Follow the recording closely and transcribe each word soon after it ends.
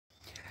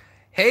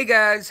Hey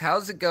guys,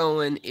 how's it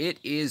going? It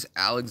is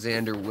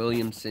Alexander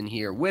Williamson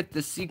here with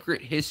the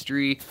Secret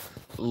History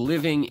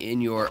Living in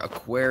Your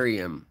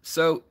Aquarium.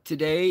 So,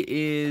 today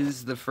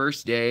is the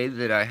first day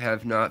that I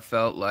have not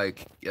felt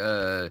like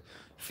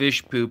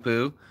fish poo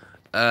poo.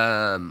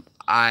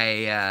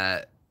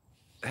 I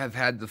have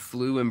had the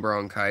flu and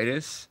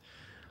bronchitis,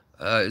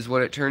 is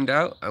what it turned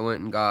out. I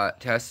went and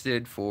got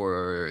tested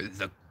for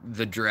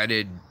the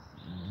dreaded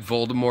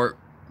Voldemort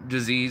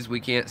disease we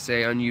can't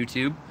say on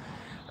YouTube.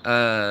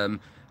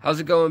 How's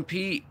it going,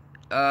 Pete?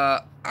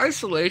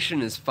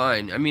 Isolation is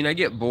fine. I mean, I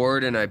get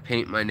bored and I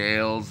paint my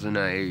nails and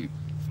I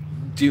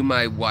do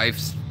my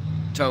wife's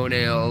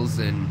toenails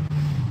and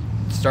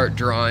start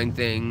drawing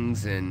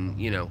things and,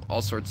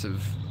 all sorts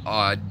of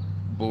odd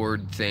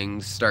bored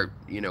things. Start,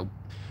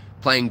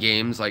 playing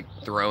games like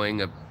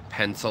throwing a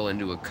pencil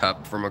into a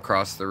cup from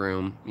across the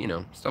room,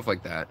 stuff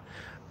like that.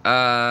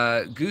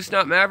 Goose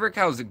Not Maverick,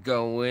 how's it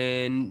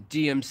going?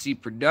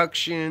 DMC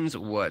Productions,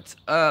 what's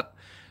up?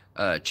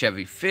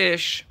 Chevy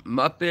Fish,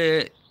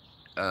 Muppet,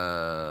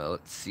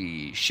 let's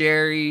see,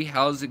 Sherry,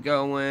 how's it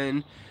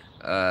going?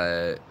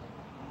 Uh,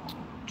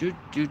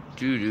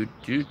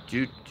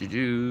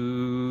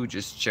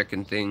 just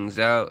checking things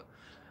out.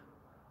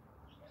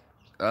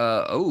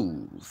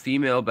 Oh,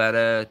 female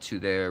beta to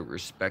their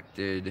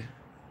respected.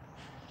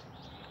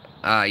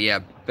 Yeah,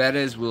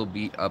 betas will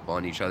beat up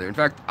on each other. In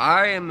fact,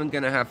 I'm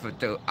gonna have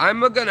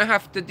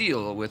to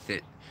deal with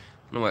it.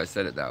 I don't know why I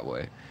said it that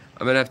way.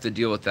 I'm gonna have to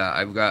deal with that.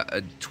 I've got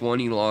a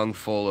 20 long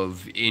full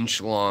of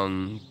inch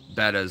long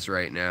betas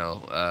right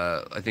now.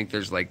 I think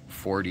there's like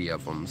 40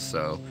 of them.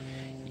 So,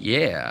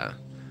 yeah.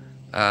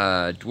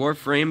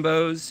 Dwarf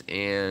Rainbows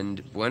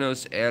and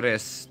Buenos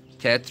Aires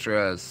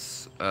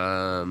Tetras.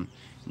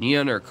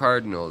 Neon or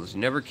Cardinals.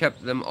 Never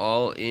kept them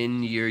all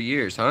in your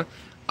years, huh?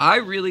 I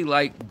really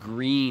like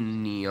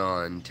green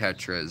neon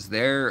tetras.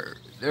 They're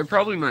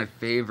probably my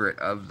favorite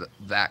of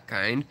that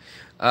kind.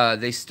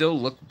 They still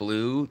look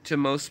blue to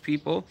most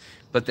people,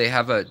 but they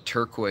have a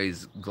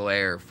turquoise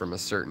glare from a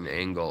certain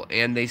angle,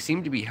 and they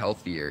seem to be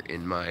healthier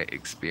in my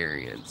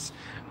experience.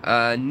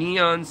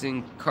 Neons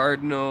and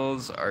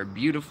cardinals are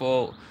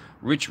beautiful.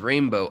 Which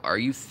rainbow are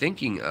you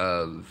thinking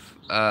of?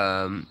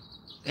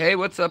 Hey,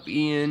 what's up,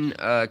 Ian?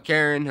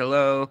 Karen,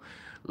 hello.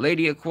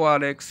 Lady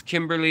Aquatics,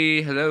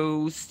 Kimberly,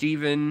 hello,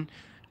 Steven.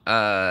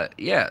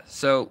 Yeah,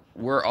 so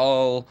we're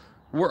all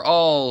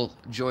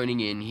joining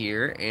in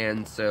here,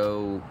 and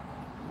so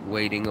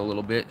waiting a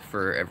little bit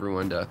for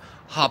everyone to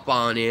hop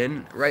on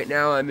in. Right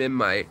now I'm in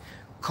my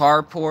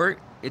carport.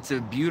 It's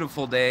a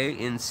beautiful day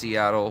in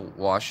Seattle,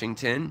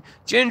 Washington.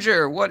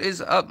 Ginger, what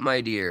is up,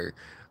 my dear?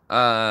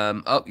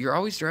 Oh, you're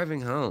always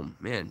driving home.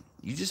 Man,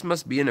 you just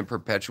must be in a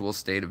perpetual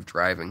state of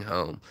driving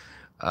home.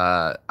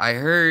 I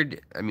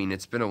heard, I mean,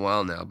 it's been a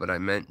while now, but I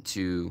meant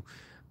to,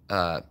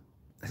 uh,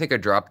 I think I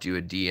dropped you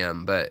a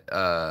DM, but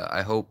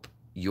I hope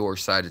your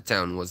side of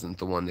town wasn't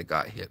the one that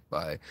got hit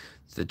by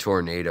the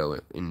tornado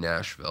in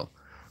Nashville.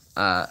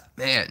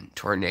 Man,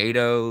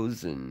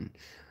 tornadoes and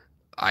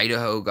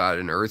Idaho got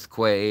an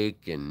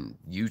earthquake and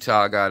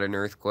Utah got an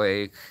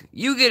earthquake.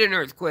 You get an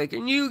earthquake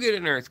and you get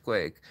an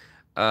earthquake.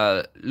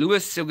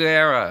 Luis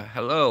Silguera,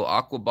 hello.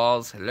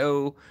 Aquaballs,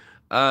 hello.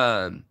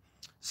 Um,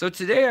 so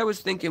today I was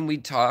thinking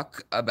we'd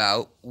talk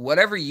about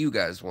whatever you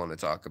guys want to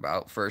talk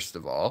about, first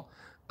of all.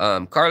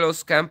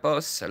 Carlos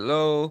Campos,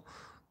 hello.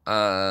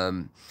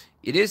 Um,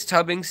 it is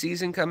tubbing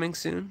season coming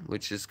soon,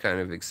 which is kind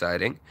of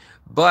exciting.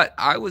 But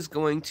I was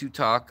going to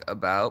talk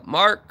about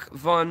Mark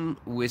von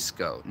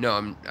Wisco.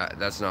 No,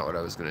 that's not what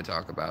I was going to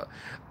talk about.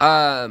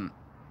 Um,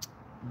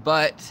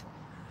 but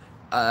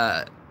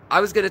uh, I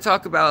was going to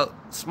talk about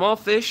small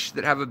fish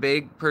that have a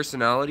big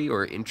personality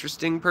or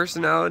interesting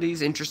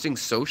personalities, interesting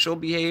social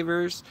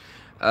behaviors,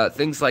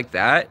 things like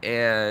that.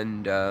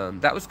 And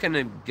that was kind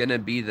of going to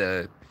be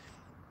the,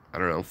 I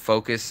don't know,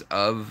 focus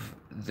of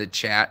the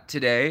chat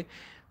today.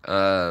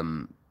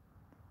 Um,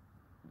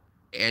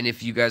 and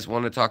if you guys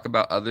want to talk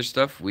about other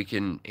stuff, we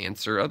can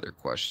answer other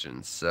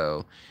questions.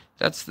 So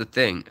that's the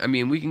thing. I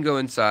mean, we can go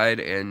inside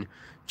and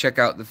check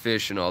out the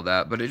fish and all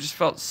that, but it just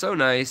felt so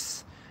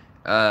nice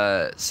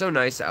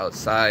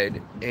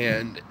outside,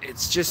 and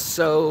it's just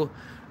so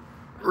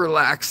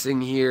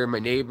relaxing here. My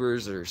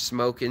neighbors are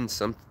smoking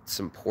some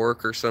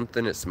pork or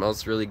something. It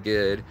smells really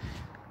good.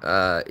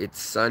 It's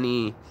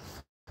sunny.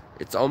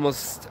 I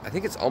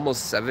think it's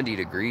almost 70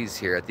 degrees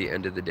here at the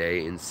end of the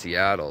day in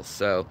Seattle.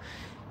 So,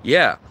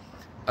 yeah.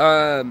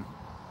 Um,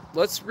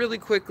 let's really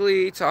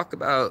quickly talk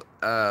about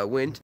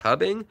wind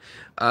tubbing.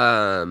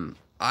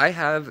 I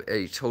have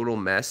a total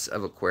mess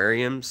of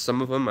aquariums.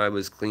 Some of them I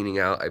was cleaning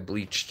out. I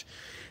bleached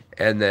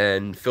and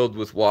then filled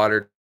with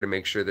water to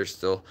make sure they're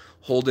still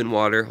holding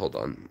water. Hold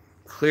on.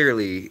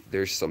 Clearly,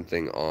 there's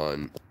something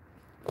on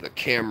the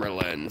camera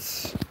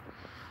lens.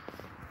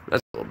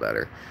 That's a little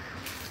better.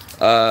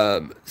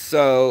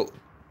 So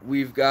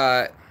we've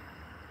got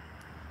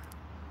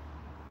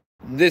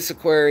this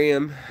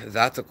aquarium,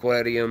 that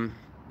aquarium,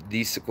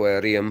 this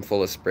aquarium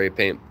full of spray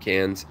paint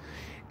cans.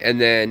 And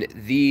then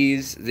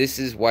this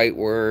is white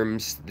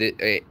worms,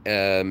 the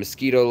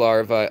mosquito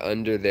larvae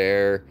under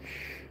there.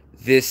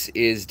 This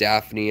is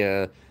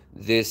Daphnia.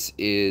 This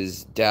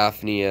is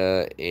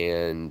Daphnia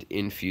and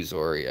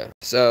Infusoria.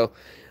 So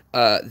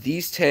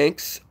these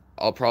tanks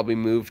I'll probably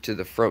move to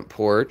the front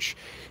porch.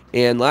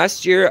 And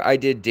last year I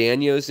did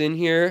Danios in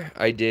here.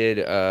 I did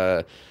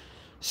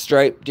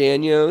striped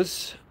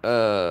Danios.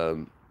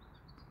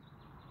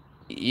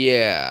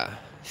 Yeah.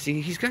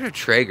 See, he's got a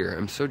Traeger.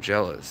 I'm so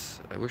jealous.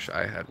 I wish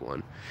I had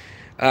one.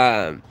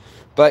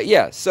 But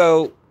yeah,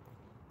 so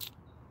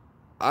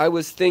I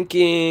was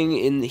thinking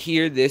in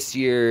here this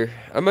year,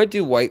 I might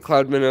do white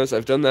cloud minnows.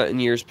 I've done that in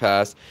years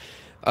past.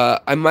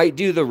 I might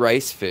do the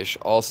rice fish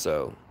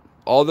also.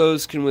 All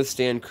those can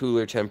withstand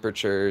cooler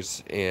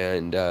temperatures,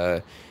 and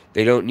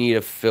they don't need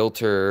a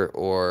filter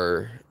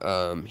or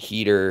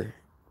heater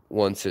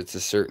once it's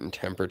a certain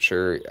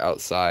temperature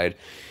outside.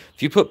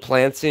 If you put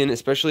plants in,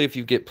 especially if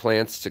you get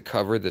plants to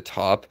cover the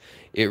top,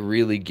 it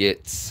really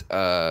gets,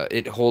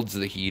 it holds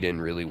the heat in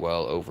really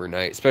well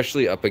overnight,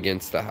 especially up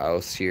against the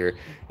house here.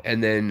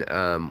 And then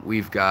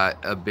we've got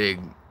a big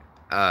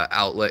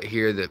outlet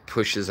here that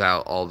pushes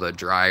out all the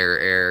dryer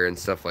air and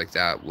stuff like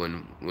that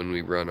when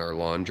we run our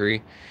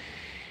laundry.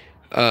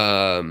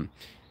 Ian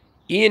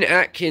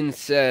Atkins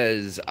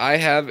says, I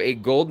have a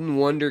golden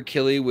wonder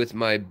killie with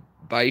my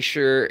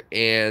Bisher,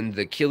 and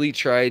the killie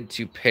tried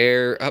to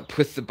pair up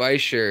with the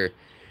Bisher.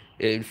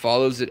 It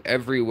follows it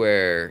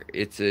everywhere.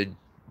 It's a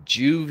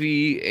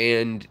juvie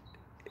and...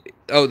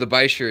 Oh, the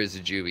Bisher is a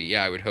juvie.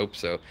 Yeah, I would hope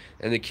so.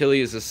 And the killie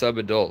is a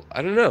sub-adult.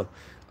 I don't know.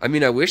 I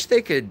mean, I wish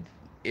they could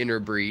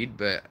interbreed,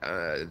 but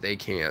they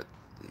can't.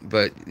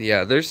 But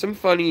yeah, there's some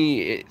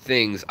funny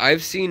things.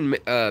 I've seen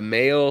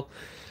male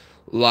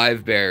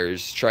live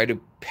bears try to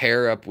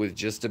pair up with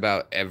just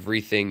about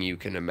everything you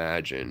can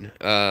imagine.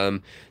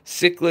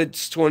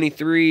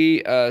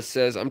 Cichlets23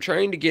 says, I'm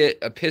trying to get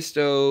a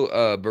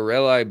Pisto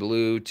Borelli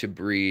Blue to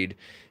breed.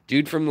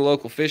 Dude from the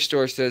local fish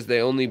store says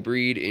they only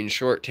breed in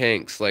short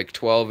tanks, like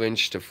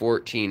 12-inch to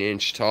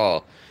 14-inch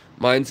tall.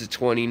 Mine's a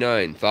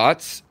 29.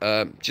 Thoughts?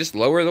 Just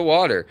lower the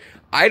water.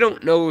 I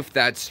don't know if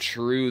that's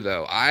true,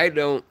 though. I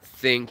don't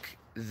think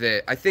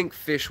that... I think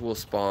fish will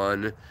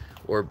spawn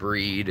or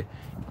breed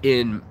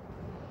in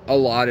a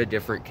lot of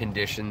different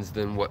conditions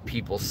than what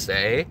people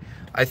say.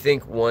 I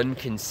think one,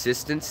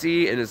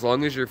 consistency, and as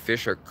long as your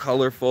fish are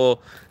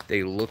colorful,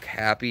 they look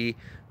happy,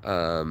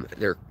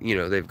 they're, you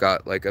know, they've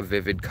got like a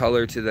vivid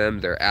color to them,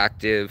 they're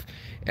active,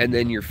 and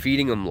then you're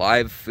feeding them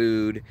live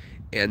food,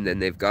 and then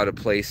they've got a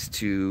place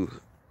to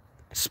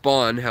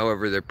spawn,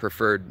 however their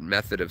preferred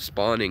method of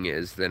spawning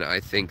is, then I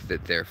think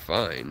that they're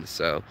fine.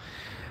 So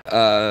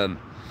I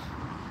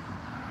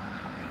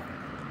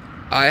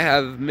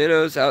have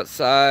minnows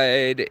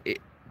outside,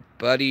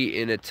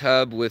 buddy, in a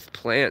tub with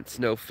plants,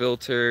 no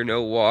filter,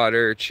 no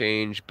water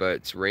change, but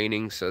it's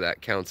raining, so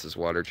that counts as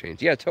water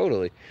change. Yeah,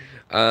 totally.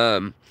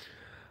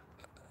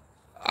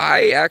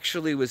 I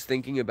actually was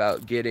thinking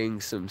about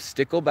getting some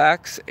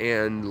sticklebacks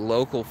and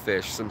local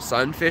fish, some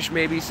sunfish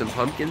maybe, some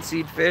pumpkin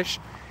seed fish,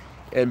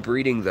 and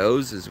breeding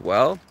those as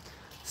well.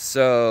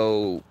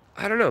 So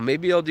I don't know,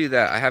 maybe I'll do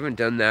that. I haven't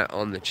done that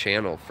on the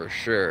channel for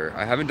sure.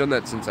 I haven't done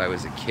that since I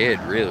was a kid,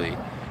 really.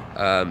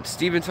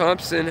 Stephen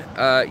Thompson,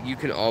 you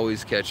can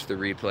always catch the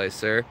replay,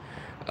 sir.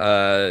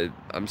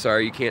 I'm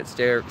sorry you can't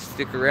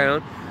stick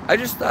around. I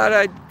just thought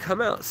I'd come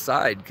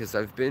outside because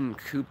I've been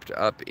cooped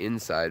up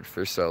inside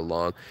for so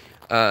long.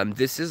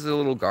 This is a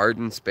little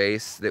garden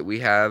space that we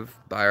have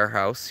by our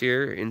house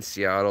here in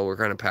Seattle. We're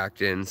kind of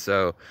packed in,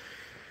 so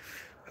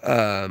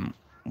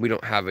we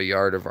don't have a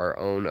yard of our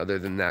own other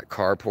than that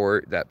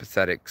carport, that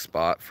pathetic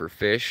spot for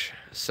fish.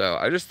 So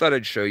I just thought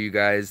I'd show you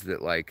guys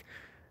that, like,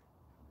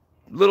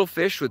 little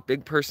fish with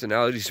big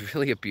personalities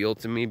really appeal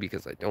to me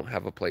because I don't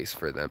have a place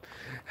for them.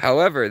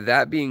 However,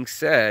 that being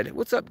said,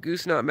 what's up,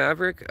 Goose Not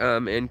Maverick,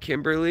 and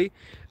Kimberly?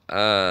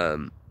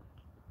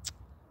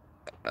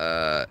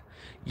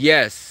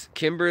 Yes,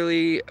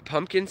 Kimberly,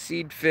 pumpkin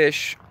seed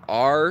fish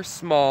are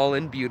small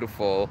and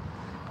beautiful,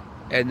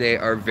 and they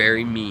are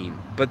very mean,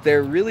 but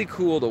they're really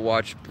cool to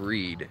watch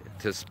breed,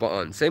 to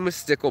spawn. Same with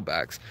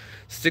sticklebacks.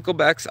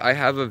 Sticklebacks, I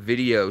have a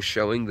video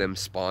showing them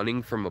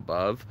spawning from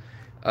above,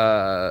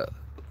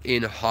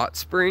 in hot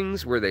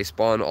springs where they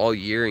spawn all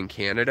year in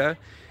Canada,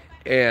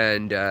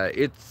 and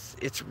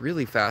it's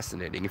really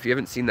fascinating. If you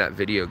haven't seen that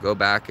video, go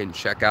back and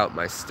check out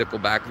my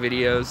stickleback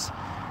videos.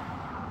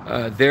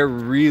 They're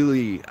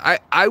really,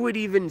 I would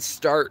even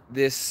start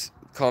this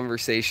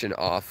conversation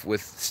off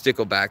with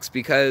sticklebacks,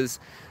 because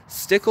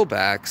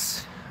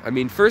sticklebacks, I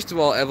mean, first of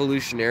all,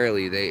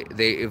 evolutionarily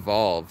they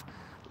evolve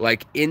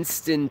like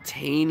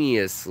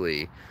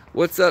instantaneously.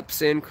 What's up,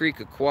 Sand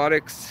Creek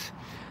Aquatics?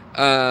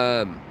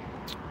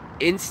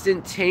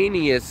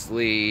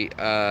 Instantaneously,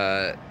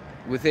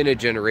 within a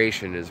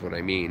generation is what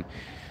I mean.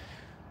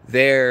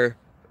 They're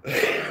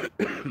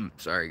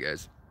sorry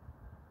guys,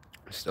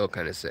 I'm still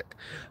kind of sick.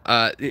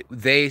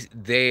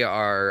 They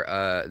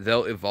are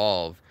they'll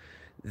evolve,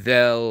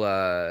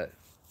 they'll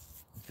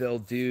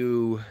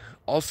do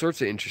all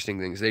sorts of interesting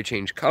things. They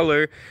change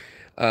color,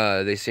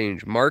 They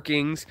change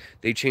markings.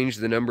 They change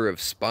the number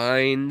of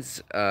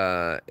spines.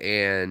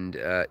 And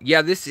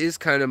yeah, this is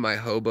kind of my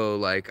hobo,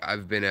 like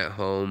I've been at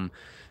home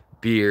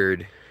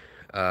beard.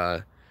 Uh,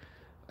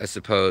 I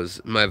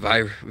suppose my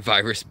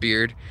virus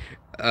beard.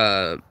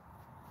 Uh,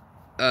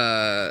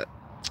 uh,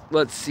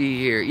 let's see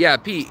here. Yeah,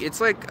 Pete,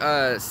 it's like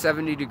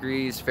 70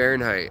 degrees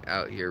Fahrenheit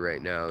out here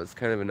right now. It's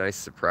kind of a nice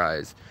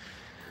surprise.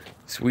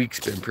 This week's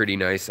been pretty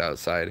nice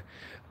outside.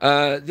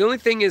 The only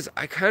thing is,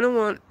 I kind of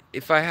want,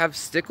 if I have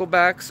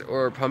sticklebacks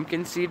or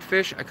pumpkin seed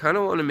fish, I kind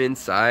of want them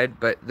inside,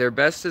 but they're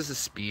best as a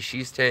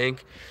species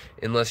tank,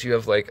 unless you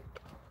have like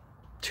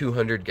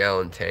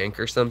 200-gallon tank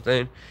or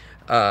something,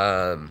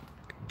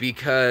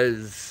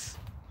 because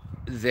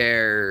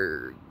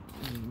they're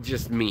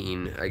just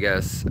mean, I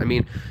guess. I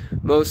mean,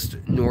 most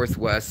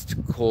northwest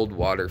cold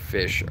water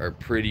fish are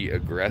pretty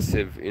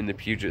aggressive in the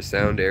Puget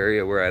Sound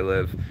area where I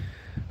live.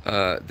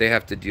 They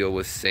have to deal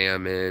with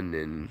salmon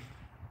and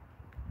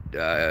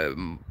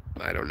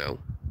I don't know,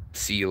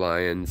 sea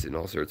lions and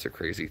all sorts of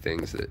crazy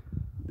things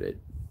that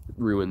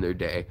ruin their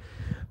day.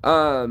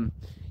 Um,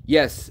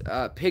 yes,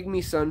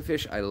 pygmy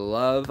sunfish I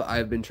love.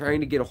 I've been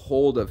trying to get a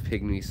hold of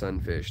pygmy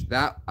sunfish.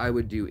 That I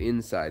would do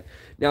inside.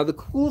 Now the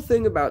cool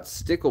thing about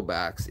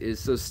sticklebacks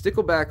is, so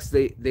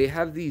sticklebacks, they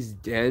have these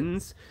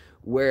dens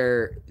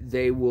where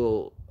they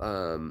will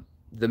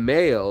the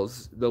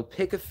males, they'll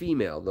pick a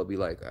female. They'll be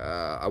like,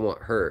 I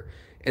want her.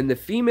 And the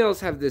females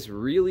have this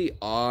really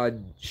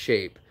odd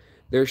shape.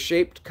 They're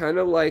shaped kind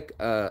of like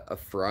a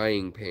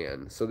frying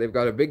pan. So they've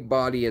got a big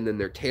body, and then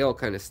their tail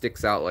kind of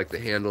sticks out like the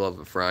handle of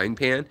a frying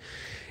pan.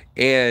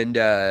 And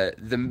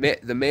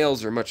the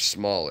males are much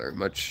smaller,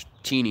 much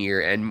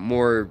teenier, and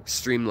more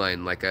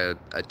streamlined, like a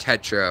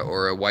tetra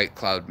or a white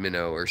cloud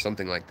minnow or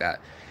something like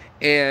that.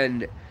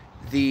 And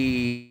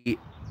the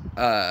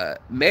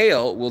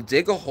male will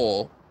dig a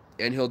hole,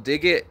 and he'll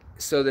dig it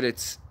so that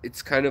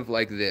it's kind of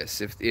like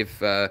this.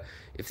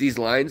 If these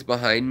lines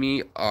behind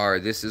me are,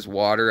 this is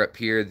water up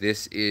here,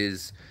 this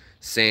is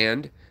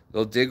sand,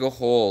 they'll dig a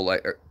hole,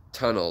 like a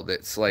tunnel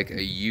that's like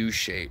a U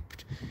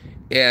shaped.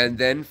 And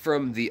then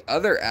from the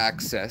other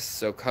access,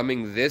 so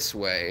coming this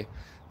way,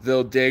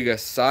 they'll dig a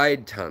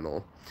side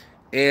tunnel.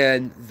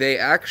 And they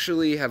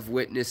actually have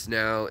witnessed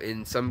now,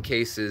 in some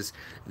cases,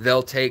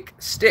 they'll take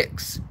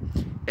sticks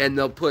and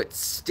they'll put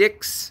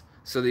sticks.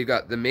 So they've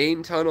got the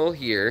main tunnel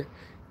here,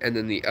 and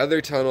then the other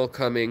tunnel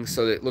coming,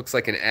 so that it looks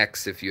like an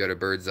X if you had a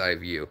bird's eye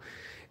view.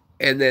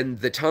 And then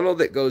the tunnel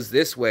that goes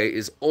this way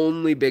is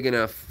only big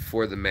enough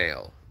for the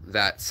male.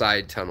 That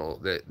side tunnel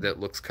that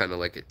looks kind of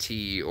like a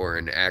T or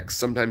an X.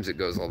 Sometimes it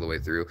goes all the way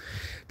through.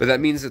 But that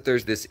means that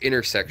there's this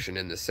intersection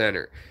in the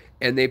center.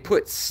 And they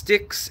put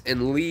sticks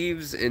and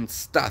leaves and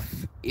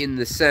stuff in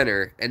the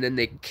center, and then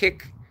they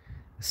kick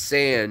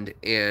sand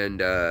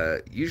and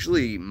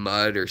usually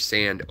mud or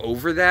sand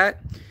over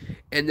that.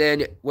 And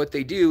then what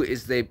they do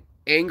is they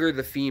anger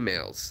the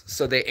females.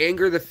 So they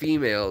anger the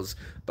females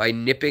by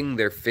nipping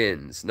their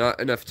fins. Not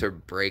enough to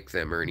break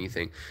them or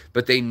anything,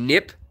 but they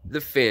nip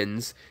the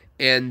fins,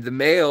 and the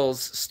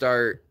males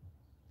start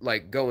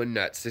like going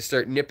nuts. They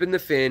start nipping the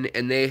fin,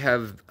 and they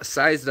have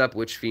sized up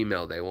which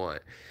female they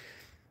want.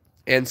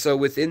 And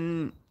so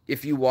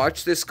if you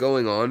watch this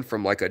going on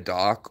from like a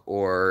dock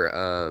or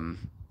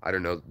I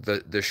don't know,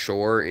 the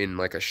shore in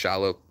like a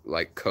shallow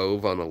like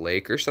cove on a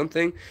lake or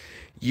something,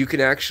 you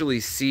can actually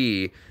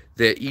see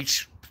that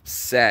each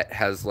set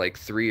has like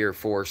 3 or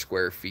 4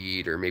 square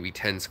feet or maybe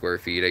 10 square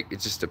feet. It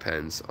just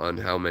depends on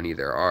how many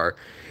there are.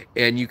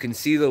 And you can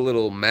see the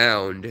little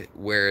mound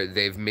where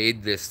they've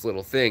made this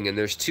little thing, and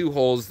there's 2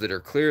 holes that are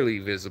clearly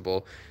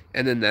visible,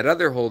 and then that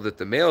other hole that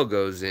the male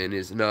goes in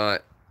is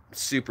not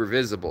super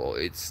visible.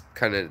 It's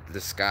kind of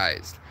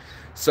disguised.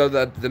 So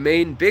the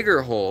main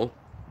bigger hole,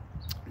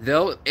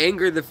 they'll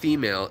anger the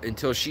female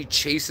until she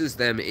chases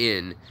them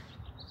in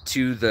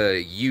to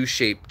the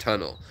U-shaped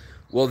tunnel.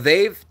 Well,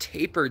 they've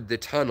tapered the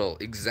tunnel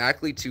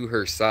exactly to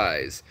her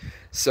size,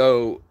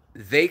 so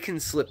they can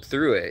slip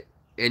through it,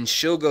 and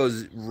she'll go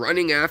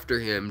running after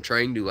him,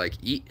 trying to like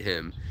eat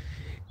him.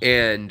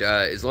 And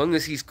as long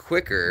as he's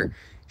quicker,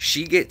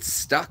 she gets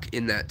stuck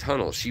in that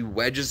tunnel. She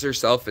wedges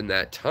herself in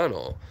that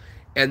tunnel,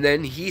 and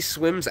then he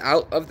swims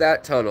out of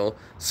that tunnel,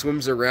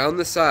 swims around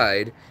the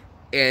side,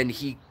 and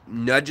he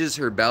nudges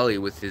her belly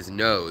with his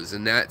nose,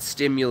 and that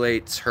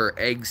stimulates her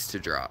eggs to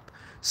drop.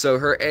 So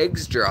her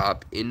eggs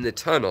drop in the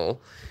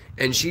tunnel,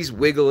 and she's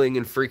wiggling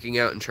and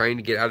freaking out and trying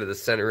to get out of the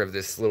center of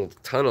this little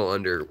tunnel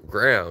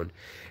underground.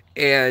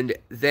 And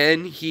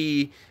then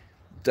he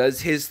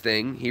does his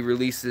thing. He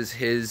releases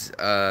his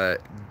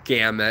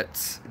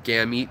gametes,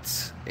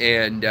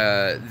 and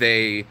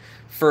they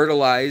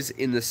fertilize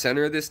in the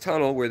center of this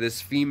tunnel where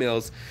this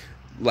female's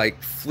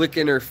like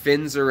flicking her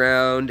fins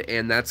around,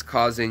 and that's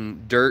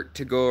causing dirt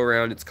to go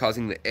around. It's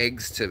causing the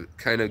eggs to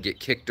kind of get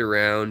kicked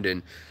around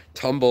and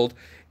tumbled.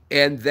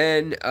 And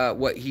then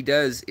what he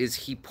does is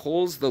he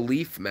pulls the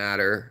leaf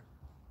matter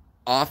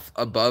off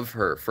above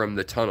her from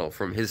the tunnel,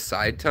 from his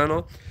side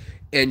tunnel,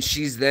 and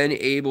she's then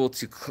able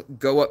to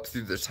go up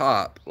through the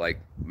top, like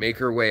make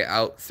her way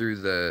out through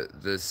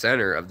the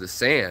center of the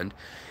sand,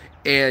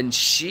 and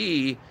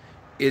she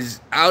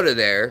is out of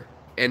there,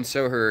 and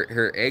so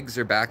her eggs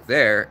are back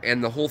there,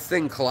 and the whole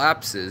thing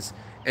collapses,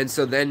 and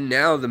so then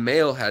now the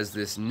male has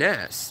this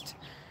nest,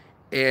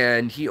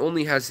 and he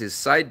only has his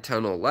side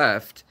tunnel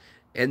left,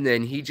 and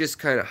then he just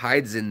kind of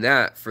hides in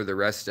that for the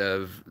rest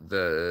of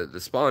the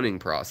spawning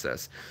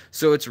process.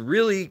 So it's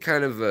really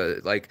kind of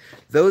a like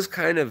those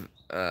kind of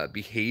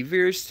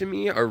behaviors to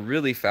me are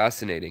really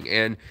fascinating,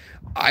 and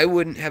I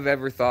wouldn't have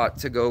ever thought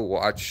to go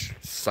watch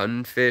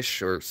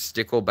sunfish or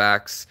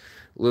sticklebacks,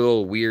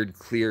 little weird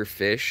clear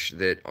fish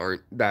that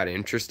aren't that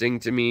interesting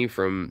to me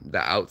from the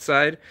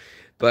outside.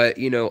 But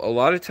you know, a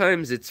lot of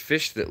times it's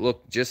fish that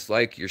look just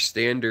like your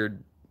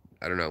standard,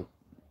 I don't know,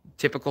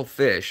 typical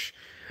fish,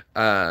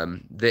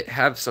 that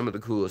have some of the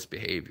coolest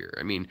behavior.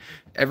 I mean,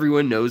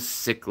 everyone knows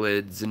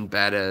cichlids and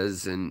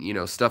bettas and, you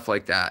know, stuff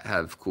like that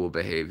have cool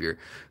behavior.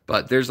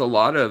 But there's a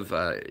lot of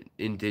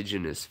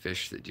indigenous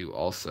fish that do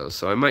also.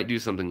 So I might do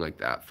something like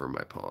that for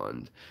my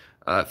pond.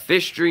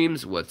 Fish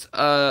Dreams, what's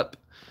up?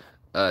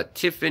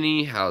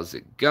 Tiffany, how's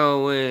it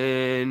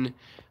going?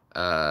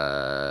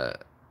 Uh,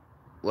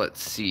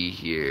 let's see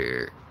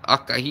here.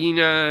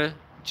 Akahina,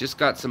 just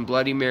got some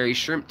Bloody Mary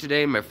shrimp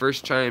today. My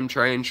first time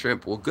trying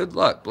shrimp. Well, good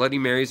luck. Bloody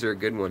Marys are a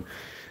good one.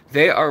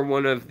 They are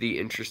one of the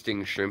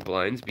interesting shrimp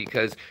lines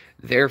because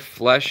their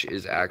flesh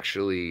is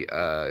actually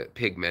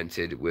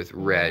pigmented with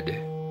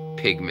red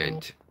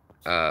pigment,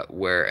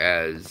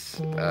 whereas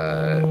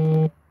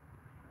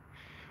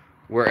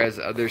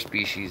other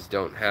species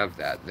don't have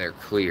that. They're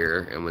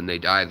clear, and when they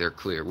die, they're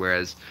clear.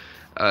 Whereas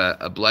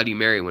a Bloody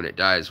Mary, when it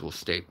dies,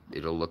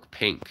 it'll look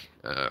pink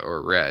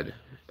or red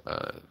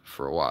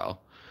for a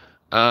while.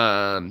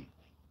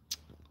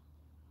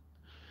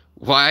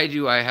 Why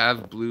do I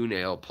have blue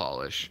nail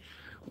polish?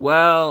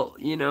 Well,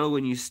 you know,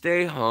 when you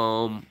stay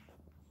home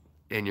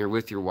and you're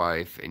with your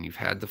wife and you've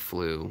had the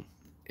flu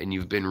and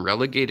you've been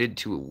relegated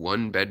to a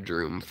one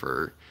bedroom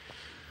for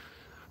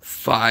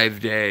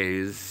 5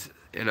 days,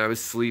 and I was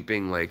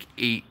sleeping like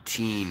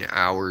 18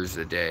 hours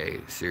a day,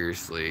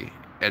 seriously,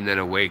 and then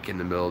awake in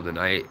the middle of the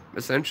night,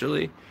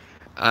 essentially.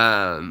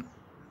 And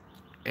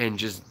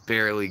just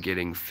barely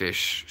getting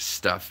fish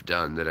stuff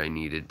done that I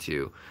needed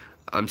to.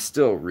 I'm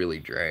still really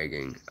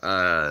dragging.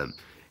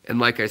 And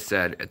like I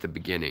said at the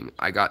beginning,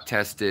 I got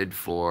tested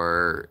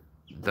for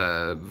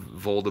the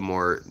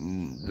Voldemort,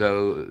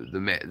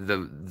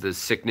 the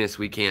sickness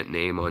we can't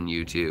name on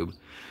YouTube.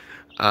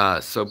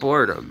 So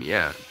boredom,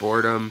 yeah,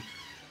 boredom,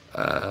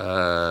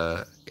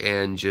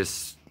 and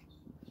just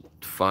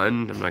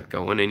fun. I'm not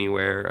going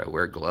anywhere. I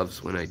wear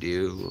gloves when I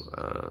do.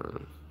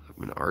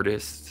 I'm an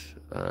artist.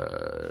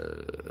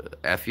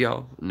 F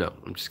y'all? No,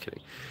 I'm just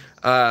kidding.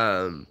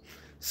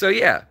 So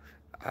yeah,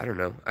 I don't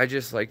know. I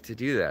just like to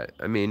do that.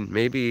 I mean,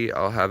 maybe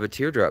I'll have a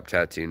teardrop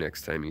tattoo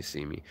next time you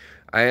see me.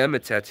 I am a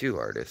tattoo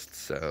artist,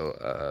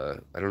 so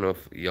I don't know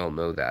if y'all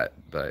know that,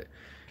 but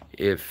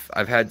if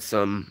I've had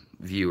some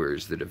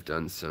viewers that have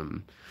done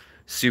some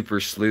super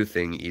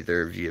sleuthing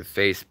either via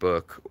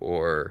Facebook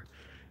or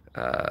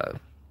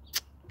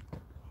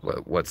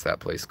what's that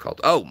place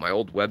called? Oh, my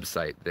old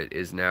website that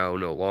is now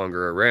no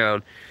longer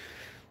around.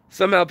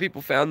 Somehow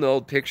people found the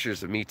old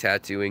pictures of me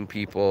tattooing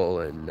people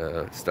and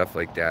stuff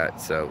like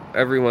that. So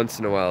every once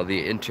in a while, the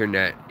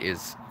internet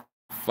is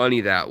funny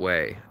that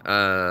way.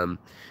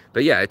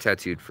 But yeah, I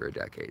tattooed for a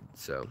decade.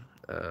 So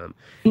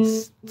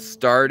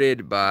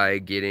started by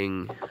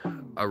getting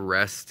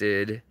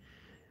arrested.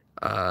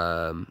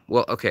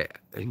 Well, okay,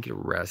 I didn't get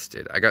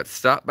arrested. I got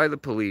stopped by the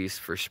police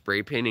for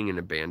spray painting an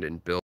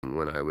abandoned building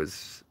when I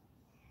was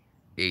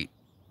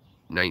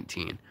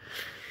 19.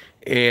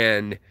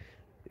 And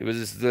it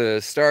was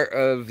the start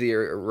of the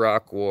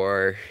Iraq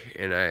War,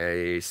 and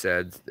I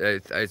said,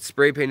 I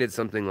spray painted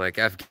something like,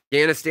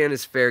 Afghanistan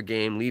is fair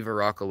game, leave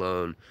Iraq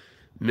alone,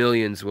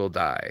 millions will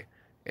die,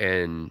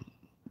 and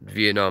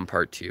Vietnam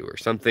Part 2, or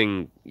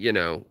something, you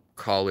know,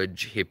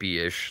 college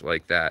hippie-ish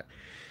like that,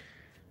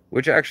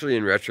 which actually,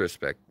 in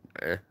retrospect,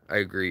 I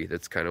agree,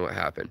 that's kind of what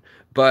happened.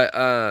 But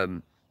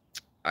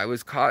I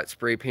was caught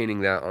spray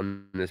painting that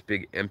on this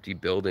big empty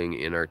building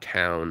in our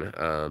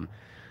town,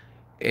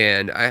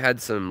 and I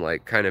had some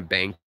like kind of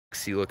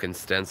Banksy looking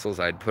stencils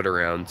I'd put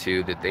around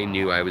too that they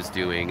knew I was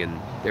doing, and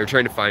they were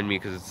trying to find me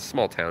because it's a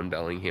small town,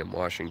 Bellingham,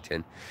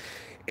 Washington.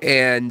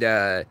 And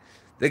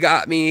they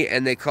got me,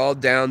 and they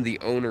called down the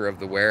owner of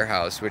the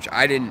warehouse, which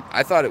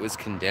I thought it was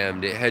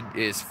condemned.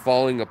 Is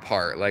falling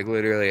apart. Like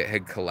literally it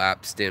had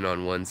collapsed in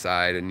on one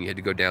side, and you had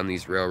to go down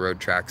these railroad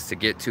tracks to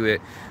get to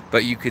it,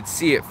 but you could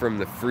see it from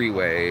the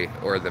freeway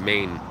or the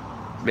main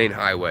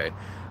highway.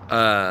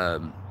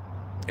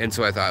 And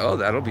so I thought, oh,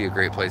 that'll be a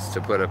great place to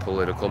put a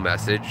political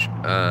message.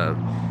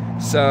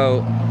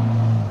 So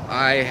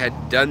I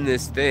had done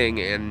this thing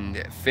and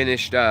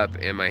finished up,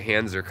 and my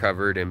hands are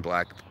covered in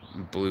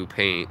blue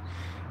paint.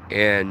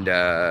 And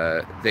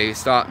they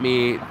stopped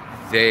me.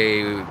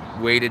 They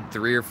waited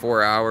 3 or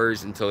 4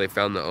 hours until they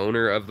found the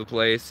owner of the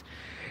place.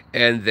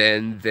 And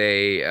then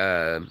they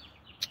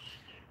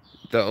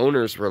the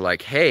owners were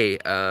like, hey,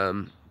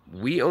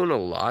 we own a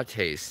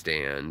latte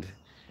stand.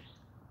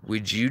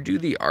 Would you do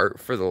the art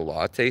for the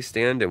latte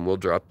stand and we'll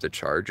drop the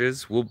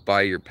charges? We'll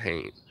buy your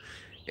paint.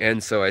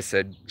 And so I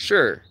said,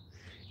 sure.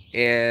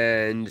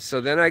 And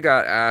so then I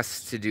got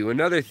asked to do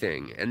another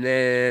thing. And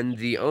then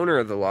the owner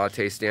of the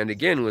latte stand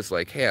again was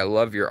like, hey, I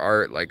love your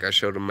art. Like, I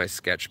showed him my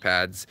sketch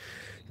pads,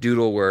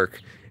 doodle work.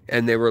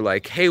 And they were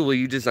like, hey, will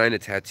you design a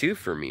tattoo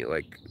for me?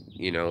 Like,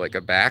 you know, like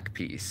a back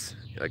piece,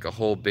 like a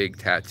whole big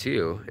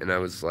tattoo. And I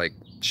was like,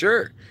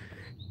 sure.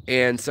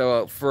 And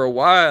so for a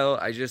while,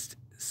 I just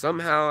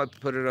somehow I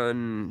put it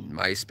on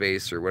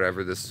MySpace or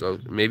whatever this, so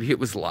maybe it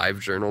was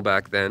LiveJournal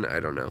back then. I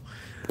don't know.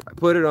 I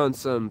put it on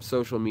some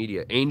social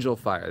media, Angel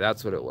Fire.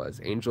 That's what it was,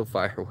 Angel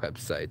Fire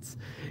websites,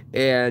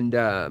 and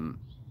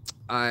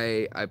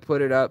I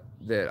put it up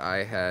that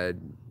I had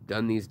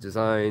done these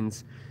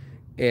designs.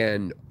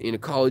 And in a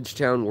college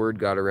town, word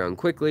got around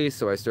quickly,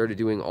 so I started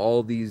doing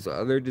all these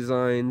other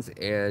designs,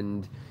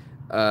 and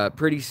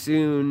pretty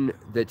soon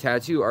the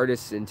tattoo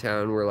artists in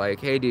town were like,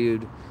 hey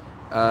dude,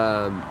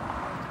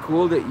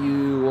 cool that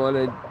you want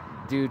to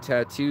do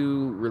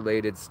tattoo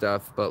related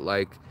stuff, but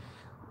like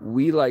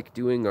we like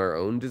doing our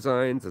own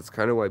designs. That's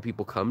kind of why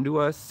people come to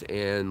us.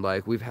 And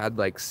like we've had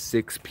like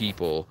 6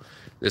 people,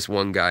 this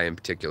one guy in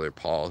particular,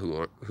 Paul,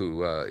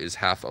 who is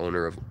half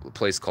owner of a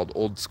place called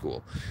Old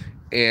School,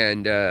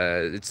 and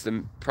it's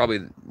probably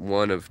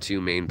one of 2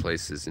 main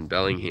places in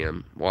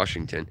Bellingham,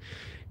 Washington.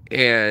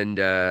 And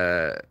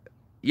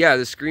yeah,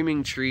 the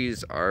Screaming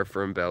Trees are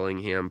from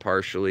Bellingham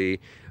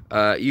partially.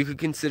 You could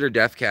consider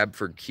Death Cab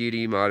for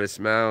Cutie, Modest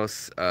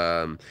Mouse,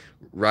 Rilo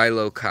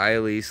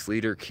Kiley,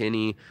 Sleater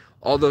Kinney.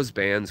 All those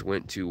bands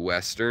went to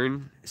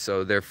Western,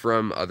 so they're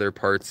from other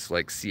parts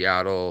like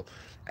Seattle,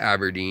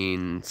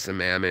 Aberdeen,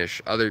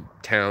 Sammamish, other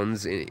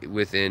towns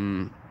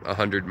within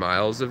 100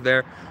 miles of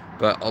there.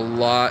 But a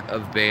lot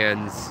of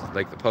bands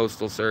like the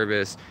Postal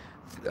Service,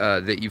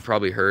 that you've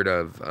probably heard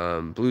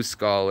of, Blue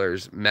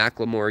Scholars.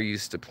 Macklemore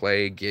used to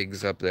play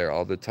gigs up there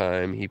all the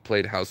time. He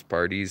played house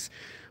parties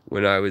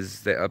when I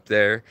was up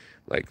there.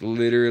 Like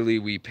literally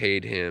we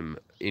paid him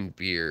in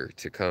beer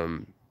to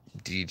come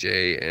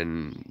DJ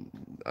and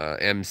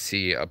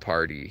MC a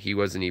party. He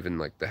wasn't even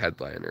like the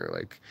headliner.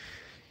 Like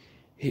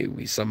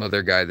some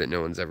other guy that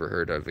no one's ever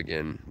heard of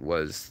again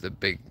was the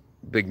big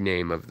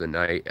name of the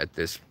night at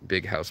this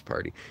big house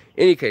party.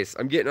 In any case,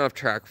 I'm getting off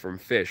track from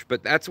fish,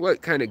 but that's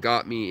what kind of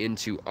got me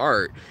into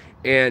art.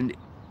 And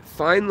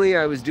finally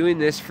I was doing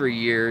this for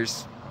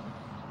years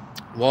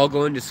while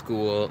going to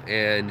school,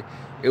 and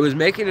it was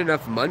making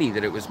enough money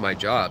that it was my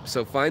job.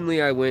 So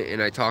finally I went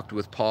and I talked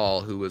with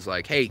Paul, who was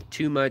like, hey,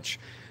 too much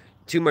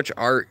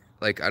art.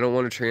 Like, I don't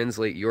want to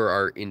translate your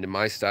art into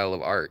my style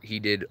of art. He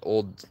did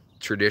old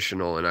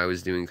traditional, and I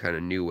was doing kind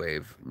of new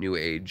wave, new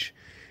age,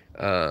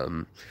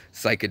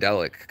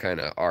 psychedelic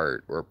kind of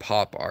art, or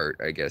pop art,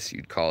 I guess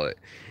you'd call it.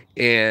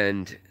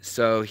 And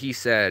so he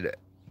said,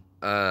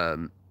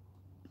 you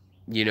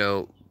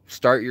know,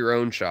 start your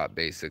own shop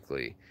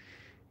basically.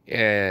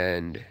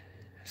 And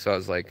so I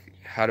was like,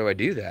 how do I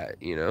do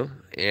that, you know?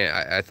 And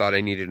I thought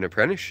I needed an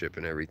apprenticeship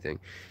and everything.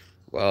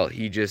 Well,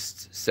 he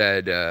just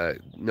said,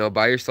 no,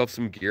 buy yourself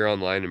some gear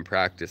online and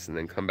practice, and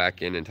then come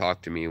back in and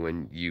talk to me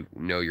when you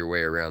know your way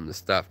around the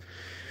stuff.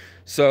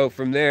 So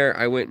from there,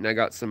 I went and I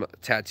got some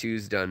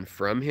tattoos done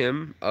from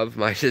him of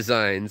my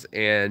designs,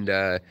 and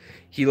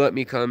he let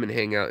me come and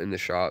hang out in the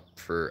shop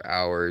for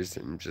hours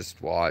and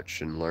just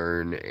watch and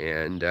learn.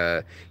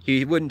 And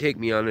he wouldn't take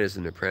me on as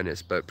an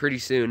apprentice, but pretty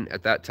soon,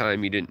 at that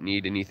time, you didn't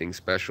need anything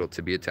special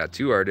to be a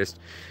tattoo artist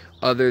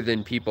other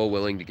than people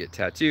willing to get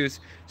tattoos.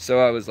 So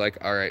I was like,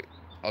 all right,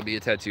 I'll be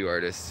a tattoo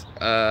artist.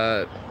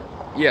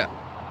 Yeah.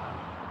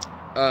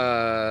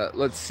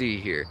 Let's see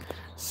here.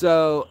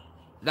 So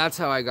that's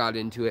how I got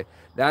into it.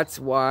 That's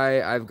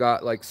why I've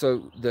got like,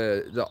 so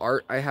the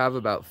art I have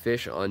about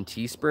fish on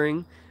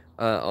Teespring,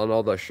 on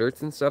all the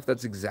shirts and stuff,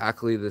 that's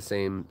exactly the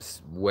same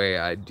way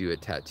I do a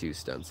tattoo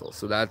stencil.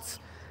 So that's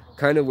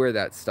kind of where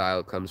that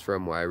style comes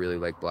from, why I really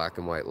like black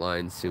and white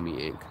lines,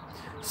 Sumi ink.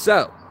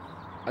 So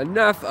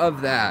enough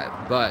of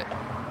that, but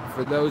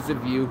for those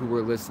of you who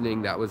were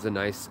listening, that was a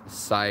nice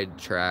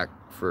sidetrack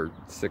for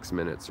 6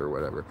 minutes or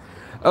whatever.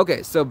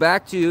 Okay, so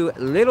back to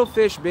little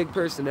fish, big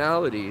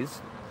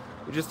personalities.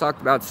 We just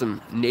talked about some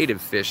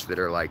native fish that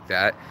are like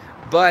that,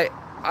 but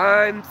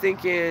I'm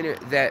thinking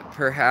that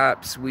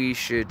perhaps we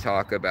should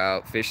talk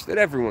about fish that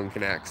everyone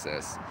can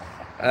access.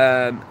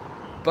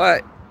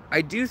 But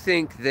I do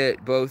think that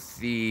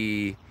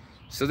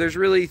so there's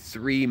really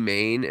 3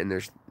 main, and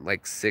there's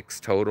like 6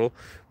 total,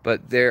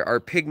 but there are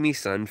pygmy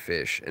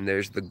sunfish, and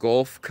there's the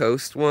Gulf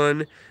Coast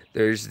one,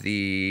 there's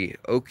the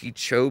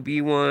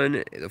Okeechobee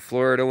one, the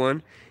Florida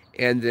one,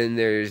 and then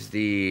there's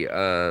the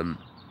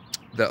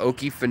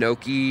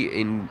Okefenokee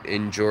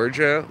in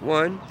Georgia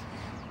one,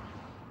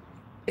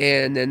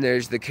 and then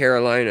there's the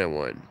Carolina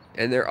one.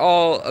 And they're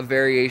all a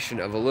variation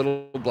of a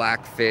little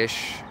black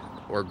fish,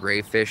 or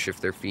gray fish if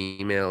they're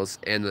females,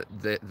 and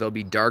they'll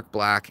be dark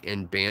black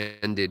and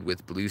banded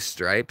with blue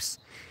stripes.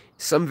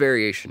 some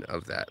variation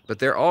of that, but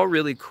they're all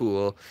really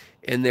cool,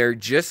 and they're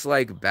just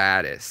like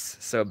Batis.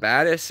 So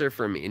Batis are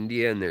from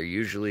India, and they're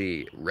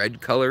usually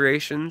red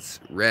colorations,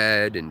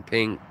 red and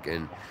pink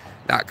and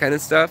that kind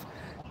of stuff.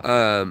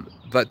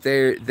 But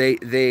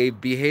they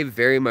behave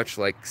very much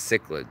like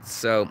cichlids.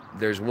 So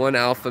there's one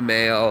alpha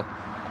male.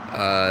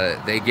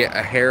 They get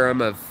a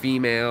harem of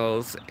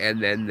females,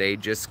 and then they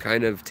just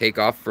kind of take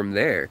off from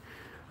there.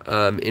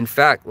 In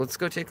fact, let's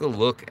go take a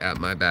look at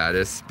my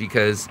Batis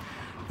because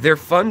they're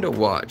fun to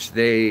watch.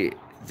 They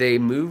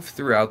move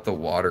throughout the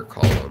water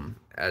column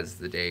as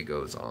the day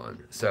goes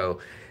on. So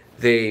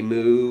they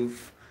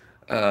move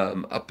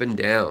up and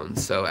down.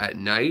 So at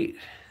night,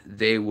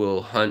 they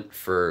will hunt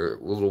for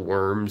little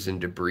worms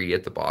and debris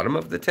at the bottom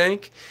of the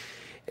tank.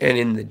 And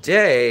in the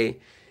day,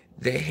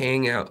 they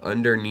hang out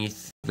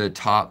underneath the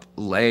top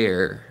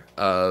layer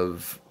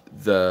of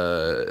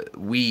the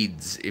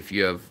weeds if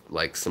you have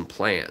like some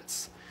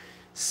plants.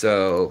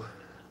 So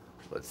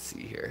let's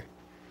see here.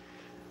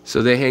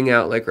 So they hang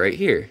out like right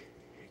here,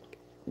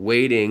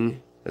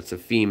 waiting. That's a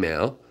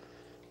female.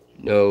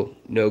 No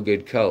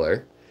good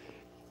color.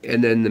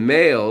 And then the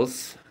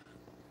males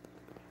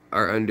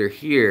are under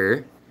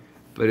here.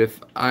 But if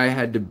I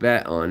had to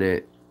bet on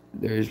it,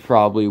 there's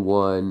probably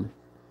one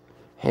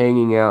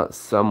hanging out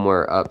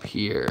somewhere up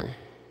here.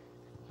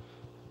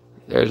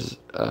 There's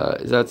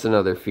that's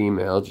another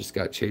female. Just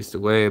got chased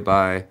away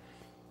by.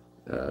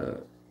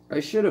 I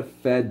should have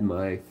fed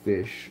my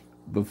fish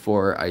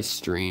before I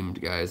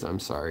streamed, guys. I'm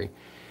sorry.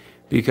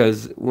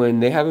 Because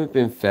when they haven't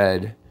been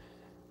fed,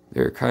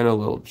 they're kind of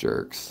little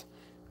jerks.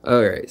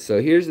 Alright,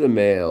 so here's the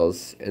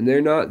males, and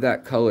they're not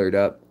that colored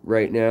up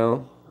right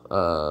now.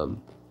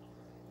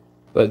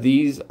 But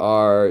these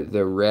are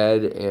the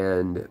red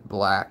and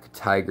black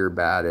tiger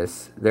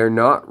Batis. They're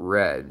not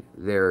red.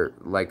 They're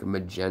like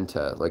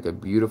magenta, like a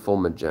beautiful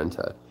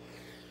magenta.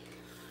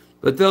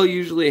 But they'll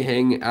usually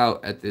hang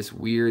out at this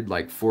weird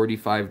like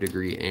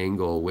 45-degree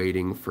angle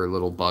waiting for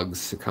little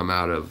bugs to come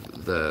out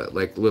of the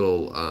like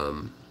little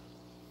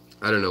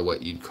I don't know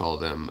what you'd call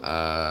them.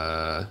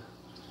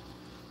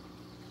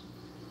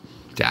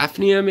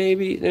 Daphnia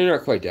maybe? They're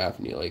not quite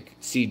Daphnia, like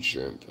seed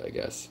shrimp, I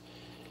guess.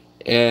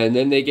 And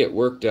then they get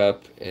worked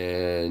up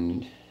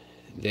and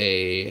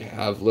they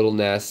have little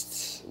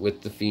nests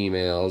with the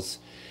females.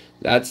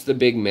 That's the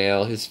big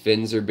male. His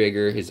fins are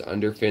bigger, his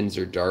underfins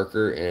are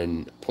darker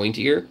and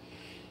pointier.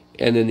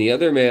 And then the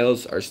other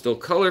males are still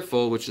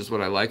colorful, which is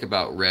what I like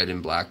about red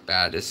and black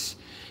Batis.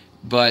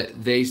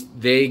 But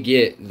they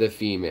get the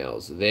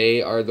females.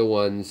 They are the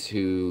ones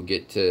who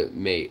get to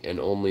mate, and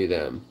only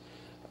them.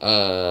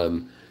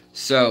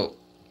 So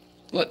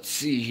let's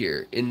see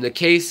here. In the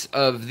case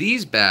of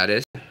these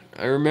Batis,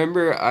 I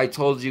remember I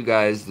told you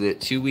guys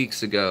that 2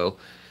 weeks ago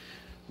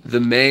the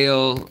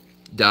male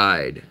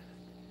died.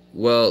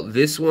 Well,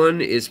 this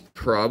one is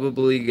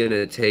probably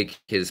gonna take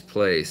his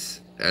place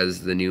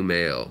as the new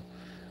male.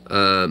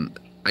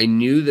 I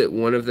knew that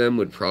one of them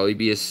would probably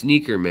be a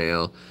sneaker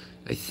male.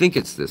 I think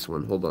it's this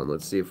one. Hold on,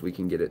 let's see if we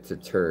can get it to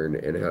turn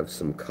and have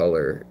some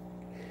color.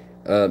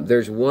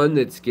 There's one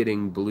that's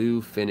getting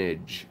blue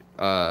finnage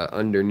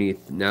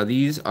underneath. Now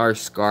these are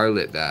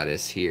scarlet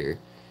Batis here.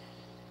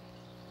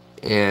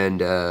 And,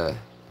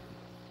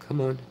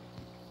 come on.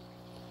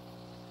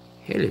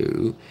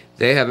 Hello.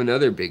 They have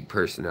another big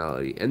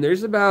personality. And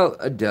there's about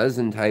a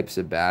dozen types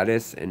of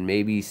Batis and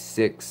maybe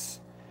 6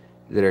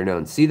 that are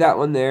known. See that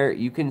one there?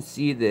 You can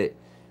see that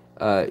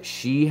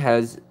she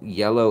has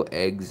yellow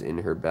eggs in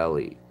her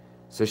belly.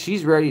 So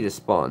she's ready to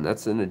spawn.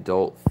 That's an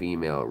adult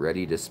female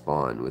ready to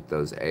spawn with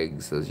those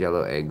eggs, those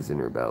yellow eggs in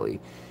her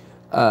belly.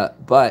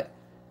 But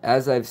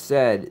as I've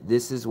said,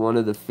 this is one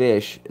of the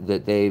fish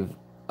that they've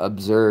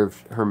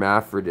observed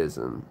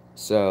hermaphrodism.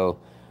 So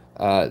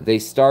they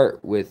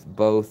start with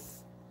both.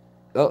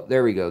 Oh,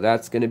 there we go.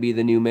 That's going to be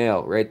the new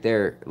male right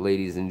there,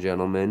 ladies and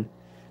gentlemen.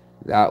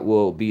 That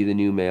will be the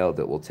new male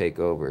that will take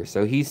over.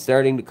 So he's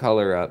starting to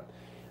color up.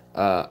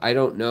 I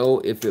don't know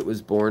if it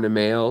was born a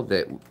male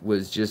that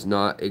was just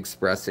not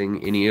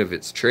expressing any of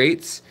its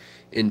traits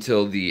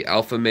until the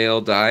alpha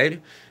male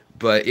died,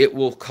 but it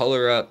will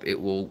color up, it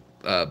will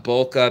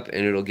bulk up,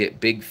 and it'll get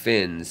big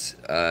fins,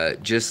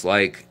 just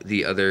like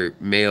the other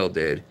male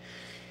did.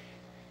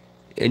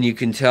 And you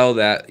can tell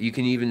that, you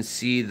can even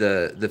see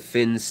the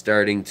fins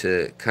starting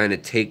to kind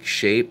of take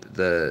shape.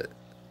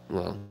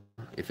 Well,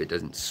 if it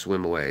doesn't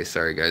swim away.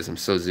 Sorry guys, I'm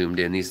so zoomed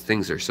in. These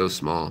things are so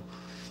small.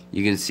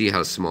 You can see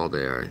how small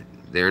they are.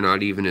 They're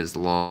not even as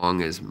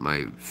long as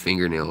my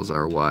fingernails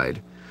are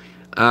wide.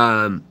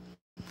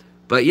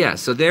 But yeah,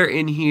 so they're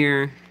in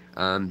here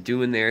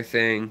doing their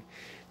thing.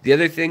 The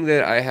other thing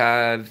that I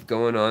have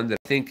going on that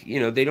I think,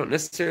 they don't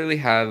necessarily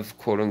have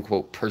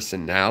quote-unquote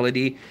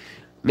personality.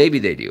 Maybe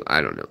they do.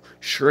 I don't know.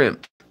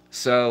 Shrimp.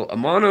 So a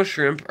mono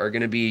shrimp are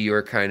going to be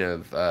your kind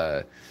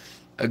of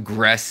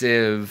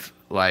aggressive,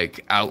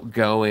 like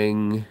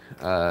outgoing.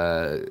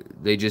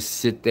 They just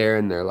sit there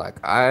and they're like,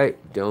 I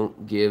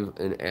don't give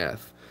an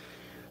F.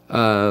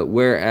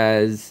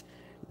 Whereas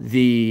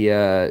The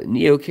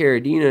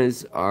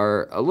Neocaradinas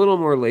are a little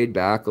more laid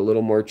back, a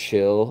little more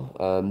chill.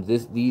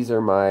 These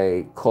are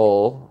my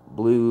Cole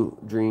Blue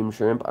Dream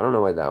Shrimp. I don't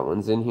know why that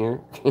one's in here.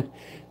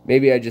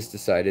 Maybe I just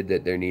decided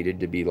that there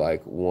needed to be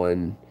like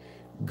one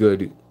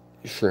good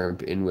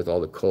shrimp in with all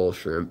the Cole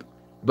shrimp.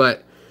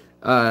 But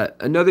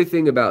another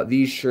thing about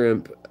these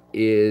shrimp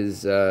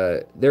is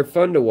they're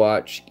fun to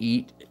watch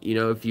eat. You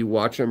know, if you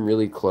watch them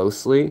really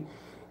closely,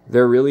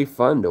 they're really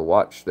fun to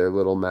watch their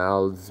little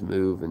mouths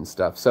move and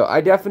stuff. So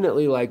I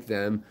definitely like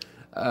them.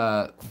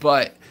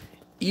 But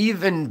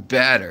even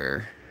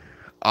better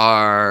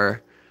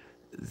are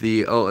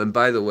and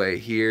by the way,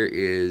 here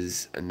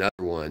is another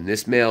one.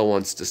 This male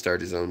wants to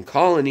start his own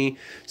colony.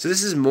 So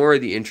this is more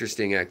of the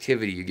interesting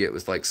activity you get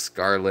with like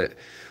scarlet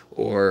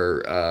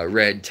or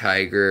red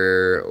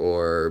tiger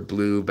or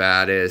blue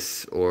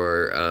batis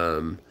or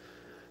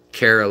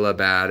Kerala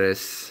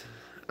batis.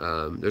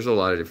 There's a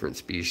lot of different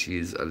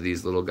species of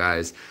these little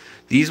guys.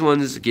 These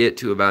ones get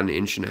to about 1.5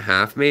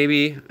 inches,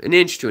 maybe an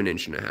inch to 1.5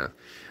 inches,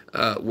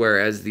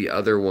 whereas the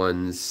other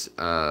ones,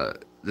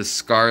 the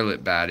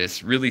scarlet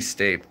batis, really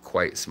stay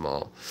quite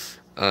small.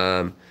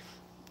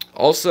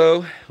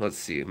 Also, let's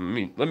see.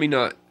 Let me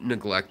not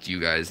neglect you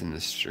guys in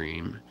the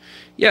stream.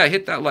 Yeah,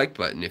 hit that like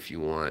button if you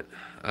want.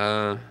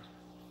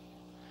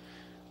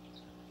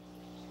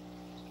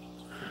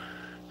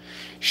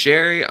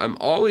 Sherry, I'm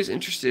always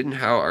interested in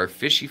how our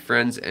fishy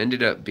friends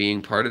ended up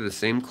being part of the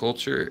same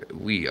culture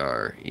we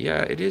are.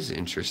 Yeah, it is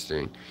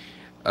interesting.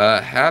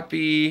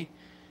 Happy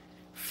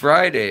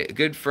Friday,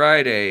 Good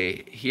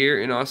Friday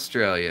here in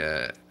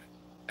Australia.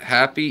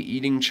 Happy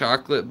eating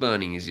chocolate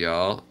bunnies,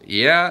 y'all.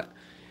 Yeah,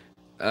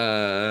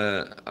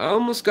 I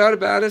almost got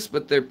about us,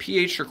 but their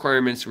pH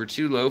requirements were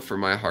too low for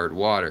my hard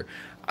water.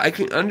 I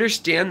can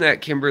understand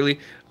that, Kimberly.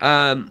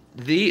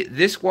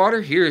 This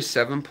water here is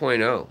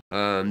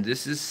 7.0.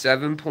 This is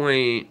 7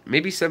 point,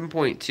 maybe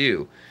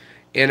 7.2,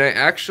 and I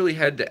actually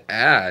had to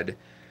add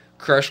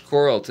crushed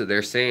coral to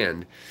their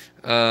sand.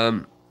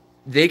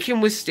 They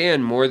can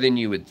withstand more than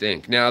you would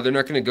think. Now they're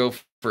not going to go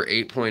for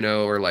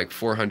 8.0 or like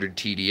 400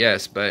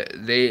 TDS, but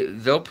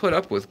they'll put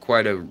up with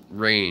quite a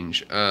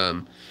range.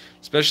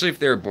 Especially if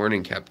they're born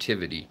in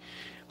captivity.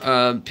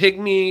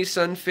 Pygmy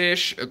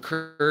sunfish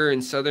occur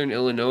in southern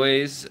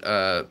Illinois.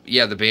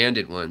 Yeah, the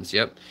banded ones.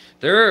 Yep.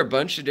 There are a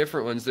bunch of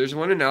different ones. There's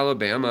one in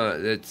Alabama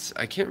that's,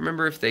 I can't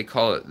remember if they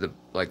call it the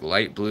like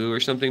light blue or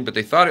something, but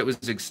they thought it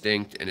was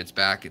extinct and it's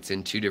back. It's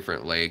in 2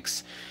 different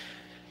lakes.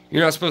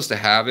 You're not supposed to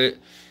have it,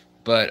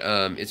 but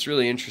it's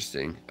really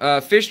interesting.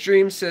 Fish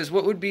Dream says,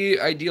 what would be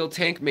ideal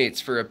tank mates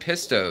for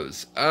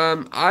Apistos?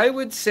 I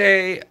would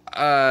say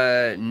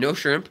no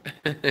shrimp.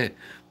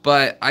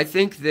 But I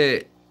think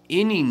that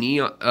any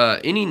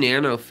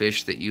nano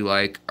fish that you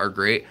like are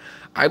great.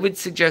 I would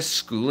suggest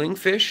schooling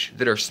fish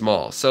that are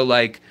small. So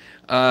like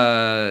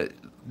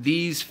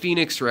these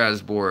Phoenix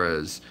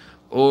rasboras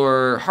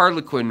or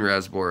Harlequin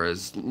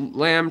rasboras,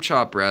 lamb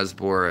chop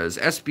rasboras,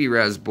 SB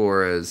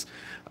rasboras,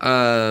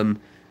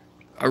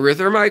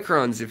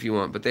 erythromicrons if you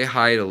want, but they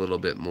hide a little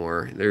bit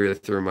more. The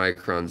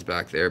erythromicrons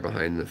back there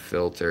behind the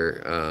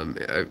filter.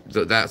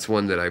 That's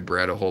one that I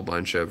bred a whole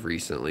bunch of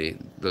recently.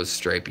 Those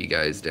stripy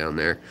guys down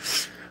there.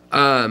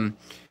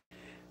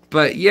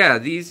 But yeah,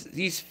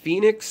 these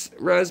Phoenix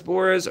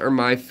rasboras are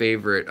my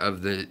favorite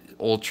of the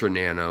ultra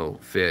nano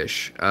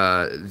fish.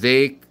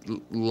 They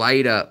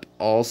light up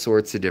all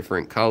sorts of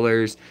different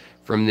colors.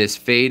 From this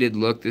faded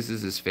look, this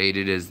is as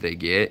faded as they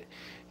get,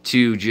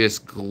 to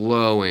just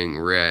glowing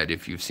red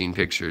if you've seen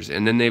pictures.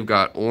 And then they've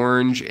got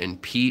orange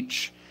and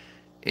peach,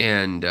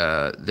 and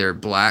their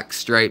black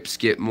stripes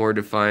get more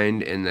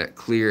defined, and that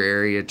clear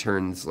area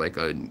turns like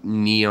a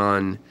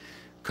neon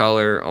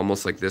color,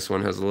 almost like this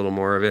one has a little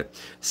more of it.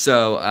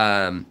 So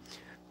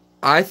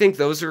I think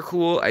those are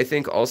cool. I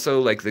think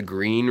also like the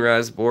green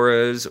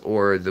rasboras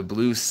or the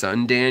blue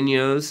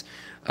sundanios,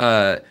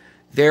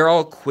 they're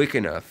all quick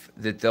enough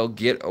that they'll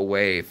get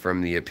away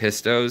from the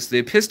Apistos.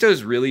 The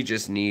Apistos really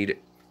just need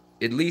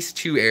at least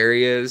 2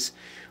 areas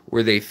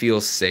where they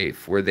feel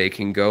safe, where they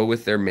can go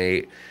with their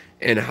mate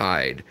and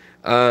hide.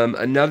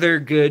 Another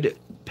good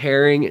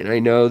pairing, and I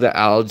know the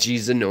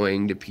algae's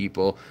annoying to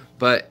people,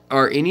 but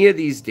are any of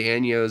these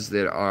Danios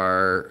that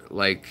are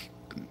like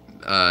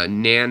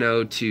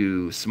nano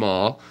to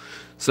small,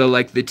 so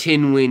like the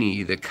Tin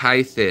Winnie, the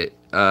Kythit,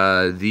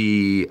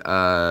 the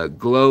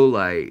Glow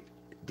Light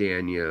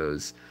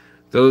Danios,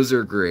 those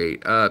are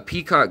great.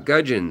 Peacock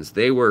Gudgeons,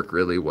 they work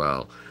really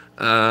well.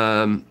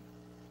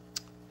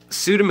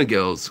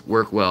 Pseudomagills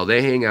work well.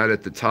 They hang out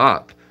at the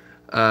top.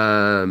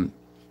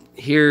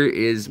 Here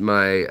is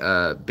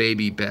my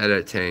baby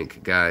betta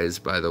tank, guys,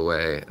 by the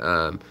way.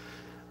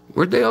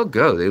 Where'd they all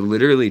go? They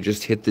literally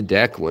just hit the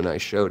deck when I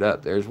showed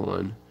up. There's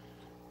one.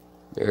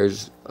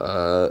 There's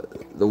the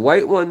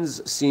white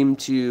ones seem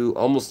to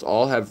almost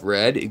all have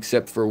red,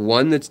 except for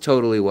one that's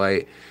totally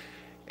white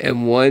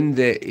and one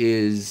that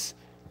is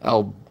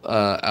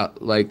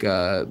like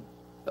a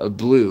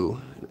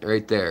blue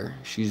right there.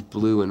 She's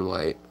blue and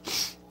white.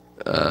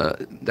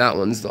 That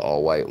one's the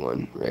all white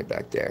one right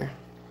back there.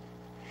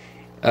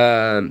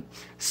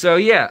 So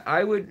yeah,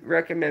 I would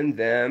recommend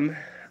them.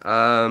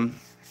 Um,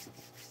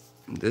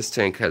 this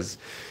tank has,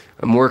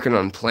 I'm working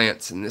on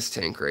plants in this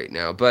tank right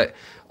now, but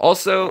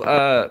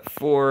also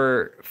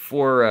for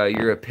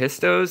your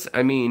apistos,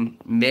 I mean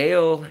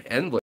male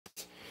and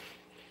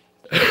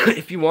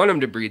if you want them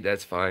to breed,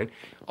 that's fine.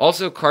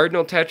 Also,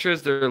 cardinal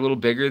tetras, they're a little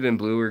bigger than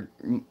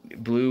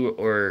blue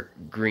or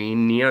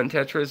green neon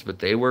tetras, but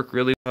they work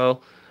really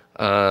well.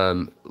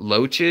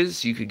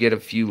 Loaches, you could get a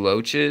few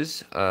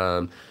loaches.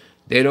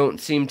 They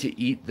don't seem to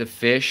eat the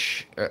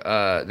fish,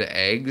 the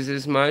eggs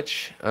as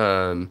much.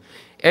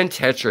 And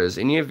tetras,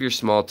 any of your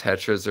small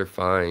tetras are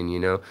fine, you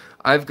know.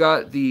 I've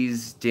got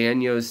these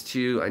Danios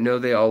too. I know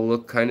they all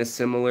look kind of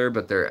similar,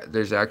 but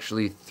there's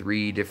actually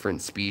 3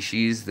 different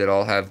species that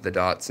all have the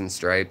dots and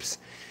stripes.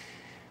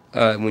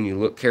 When you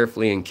look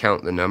carefully and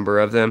count the number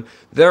of them,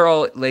 they're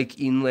all like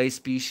inlay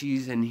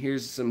species. And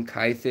here's some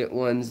kythit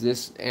ones.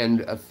 This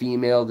and a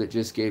female that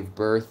just gave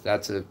birth.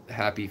 That's a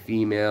happy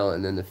female,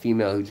 and then the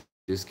female who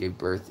just gave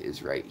birth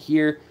is right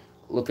here,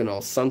 looking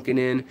all sunken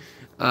in.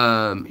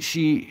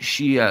 She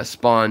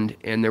spawned,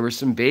 and there were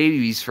some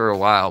babies for a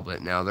while,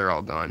 but now they're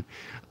all gone.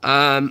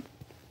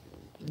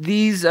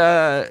 These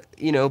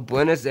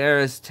Buenos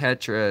Aires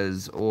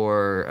tetras,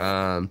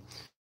 or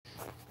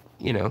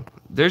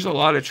there's a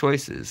lot of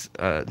choices.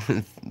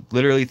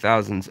 Literally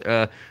thousands.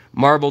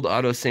 Marbled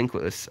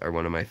autocinquus are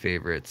one of my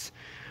favorites.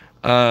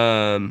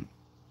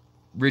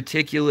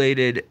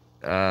 Reticulated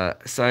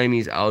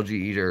Siamese algae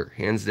eater,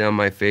 hands down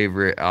my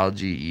favorite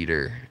algae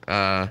eater.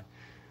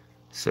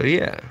 So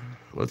yeah,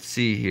 let's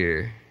see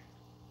here.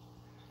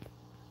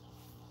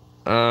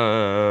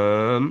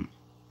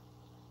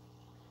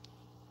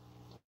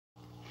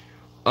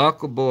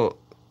 Aquaball.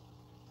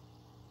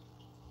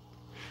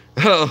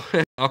 Oh,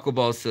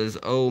 Aquaball says,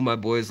 "Oh, my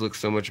boys look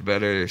so much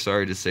better."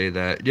 Sorry to say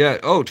that. Yeah.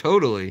 Oh,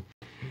 totally.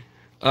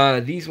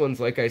 These ones,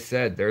 like I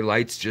said, their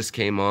lights just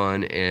came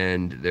on,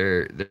 and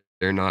they're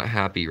not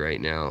happy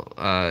right now.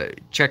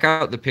 Check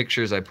out the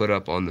pictures I put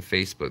up on the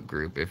Facebook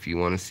group if you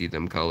want to see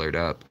them colored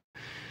up.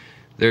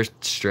 They're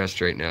stressed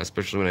right now,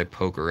 especially when I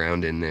poke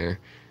around in there.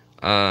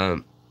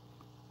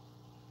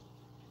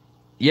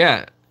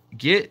 Yeah,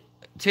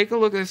 take a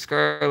look at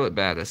Scarlet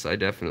Baddis. I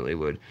definitely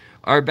would.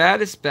 Are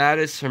baddest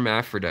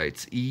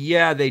hermaphrodites?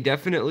 Yeah, they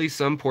definitely,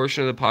 some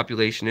portion of the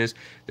population is.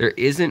 There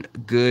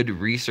isn't good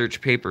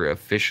research paper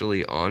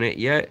officially on it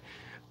yet.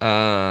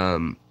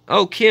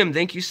 Oh, Kim,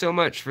 thank you so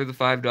much for the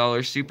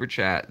 $5 super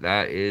chat.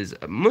 That is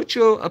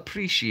mucho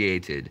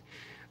appreciated.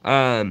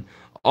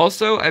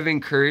 Also, I've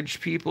encouraged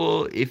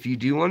people, if you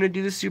do want to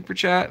do the super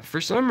chat, for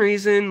some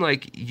reason,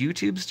 like,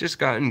 YouTube's just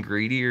gotten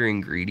greedier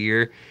and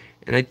greedier.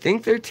 And I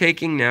think they're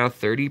taking now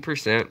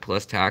 30%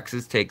 plus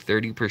taxes, take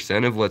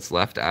 30% of what's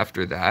left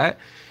after that.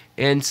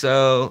 And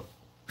so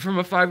from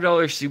a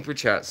 $5 super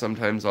chat,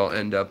 sometimes I'll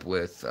end up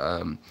with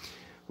that'll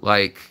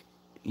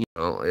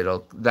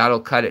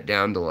cut it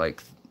down to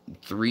like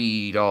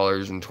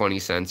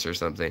 $3.20 or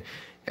something.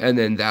 And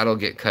then that'll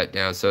get cut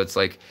down. So it's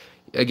like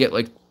I get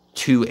like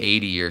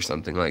 $2.80 or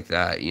something like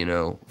that,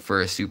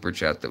 for a super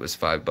chat that was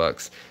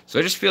 $5. So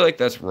I just feel like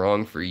that's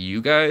wrong for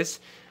you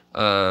guys.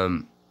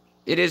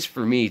 It is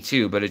for me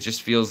too, but it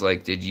just feels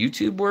like, did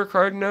YouTube work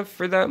hard enough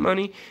for that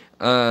money?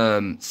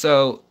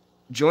 So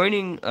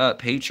joining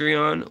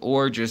Patreon,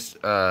 or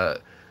just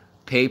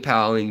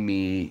PayPaling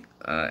me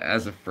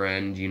as a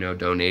friend,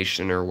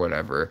 donation or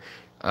whatever,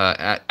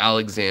 at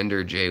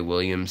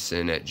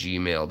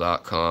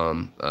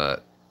alexanderjwilliamson@gmail.com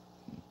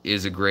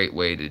is a great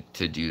way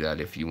to do that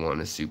if you want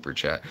to super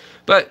chat.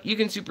 But you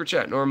can super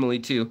chat normally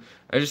too.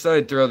 I just thought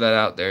I'd throw that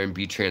out there and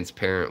be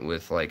transparent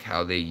with like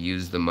how they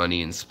use the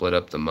money and split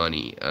up the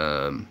money.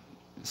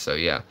 So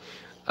yeah.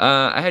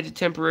 I had to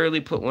temporarily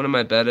put one of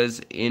my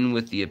bettas in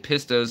with the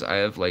apistos. I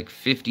have like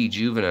 50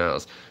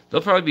 juveniles.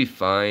 They'll probably be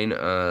fine.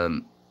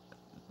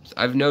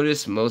 I've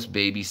noticed most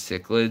baby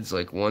cichlids,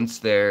 like once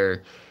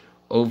they're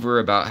over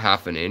about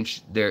half an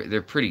inch,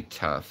 they're pretty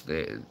tough.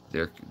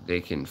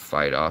 They can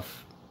fight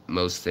off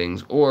most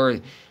things, or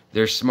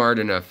they're smart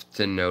enough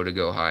to know to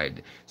go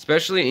hide,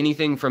 especially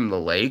anything from the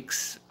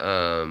lakes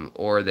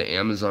or the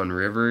Amazon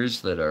rivers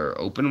that are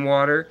open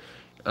water,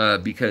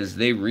 because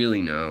they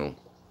really know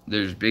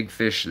there's big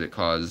fish that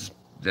cause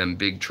them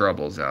big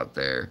troubles out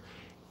there,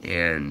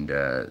 and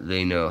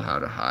they know how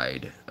to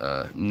hide,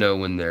 know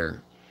when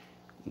their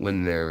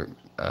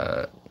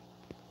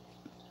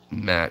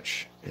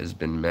match has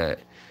been met.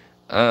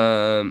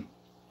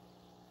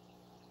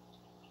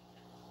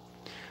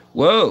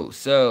 Whoa,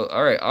 so,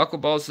 alright,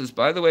 Aquaball says,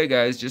 by the way,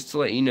 guys, just to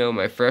let you know,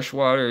 my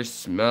freshwater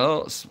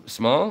small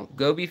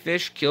goby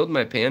fish killed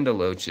my panda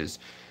loaches.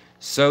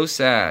 So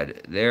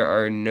sad. There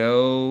are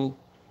no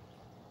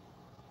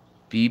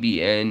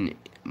BBN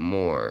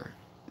more.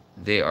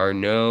 They are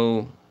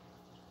no...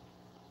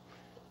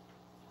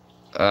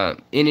 in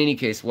any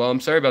case, well, I'm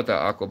sorry about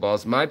that,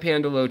 Aquaballs. My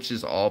panda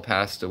loaches all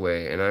passed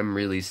away, and I'm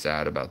really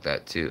sad about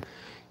that, too.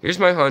 Here's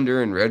my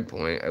Honduran Red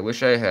Point. I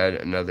wish I had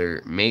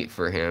another mate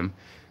for him.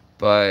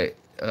 But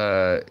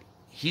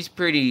he's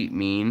pretty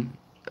mean,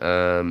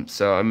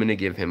 so I'm going to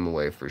give him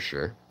away for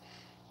sure.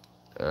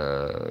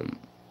 Um,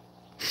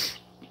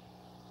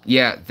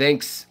 yeah,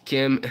 thanks,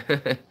 Kim.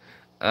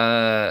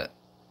 uh,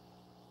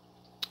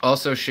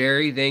 Also,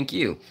 Sherry, thank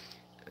you.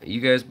 You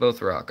guys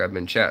both rock. I've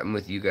been chatting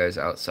with you guys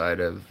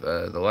outside of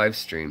the live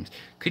streams.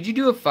 Could you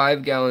do a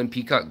 5 gallon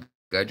peacock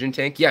gudgeon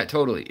tank? Yeah,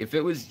 totally. If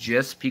it was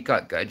just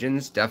peacock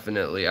gudgeons,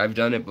 definitely. I've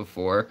done it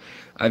before.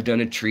 I've done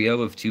a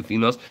trio of 2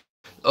 females.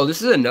 Oh,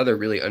 this is another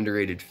really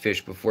underrated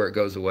fish before it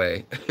goes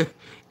away.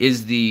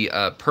 Is the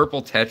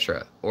purple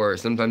tetra, or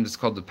sometimes it's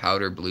called the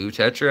powder blue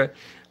tetra.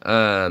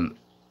 Um,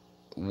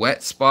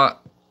 Wet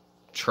Spot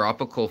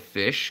Tropical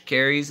Fish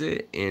carries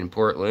it in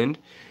Portland.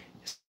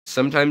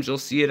 Sometimes you'll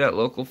see it at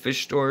local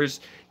fish stores.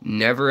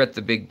 Never at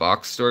the big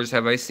box stores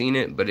have I seen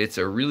it, but it's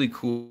a really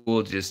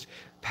cool, just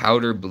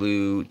powder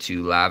blue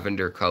to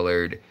lavender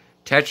colored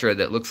tetra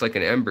that looks like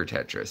an ember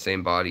tetra,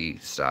 same body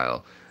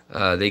style.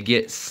 They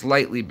get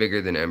slightly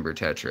bigger than ember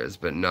tetras,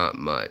 but not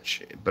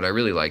much. But I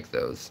really like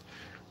those.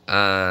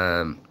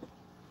 Um,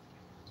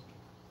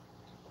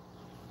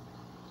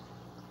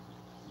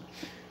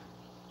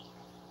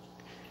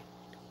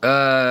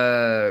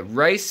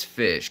 Rice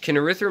fish. Can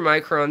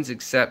erythromicrons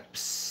accept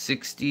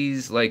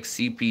 60s like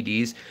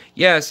CPDs?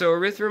 Yeah, so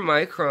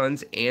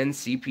erythromicrons and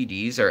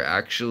CPDs are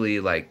actually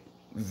like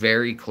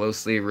very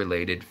closely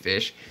related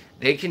fish.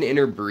 They can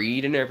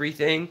interbreed and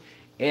everything,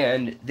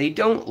 and they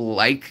don't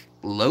like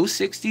low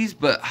 60s,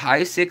 but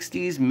high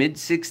 60s, mid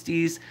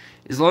 60s.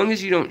 As long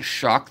as you don't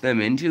shock them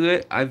into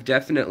it, I've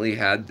definitely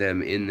had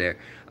them in there.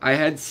 I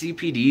had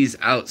CPDs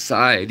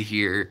outside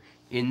here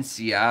in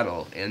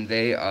Seattle, and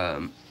they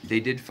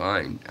did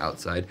fine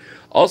outside.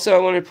 Also, I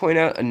want to point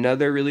out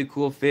another really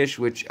cool fish,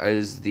 which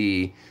is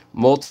the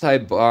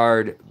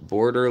multi-barred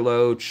border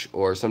loach,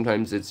 or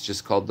sometimes it's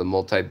just called the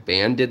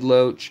multi-banded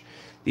loach.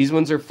 These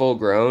ones are full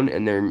grown,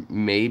 and they're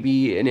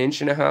maybe an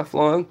inch and a half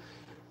long,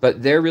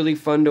 but they're really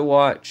fun to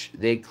watch.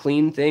 They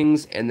clean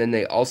things, and then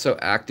they also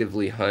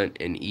actively hunt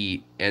and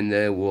eat, and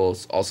they will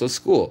also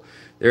school.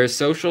 They're a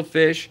social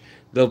fish.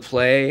 They'll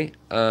play.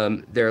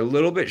 They're a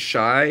little bit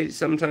shy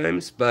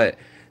sometimes, but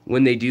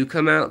when they do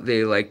come out,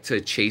 they like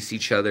to chase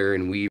each other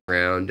and weave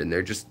around, and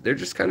they're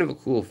just kind of a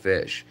cool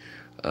fish.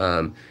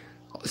 Um,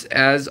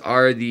 as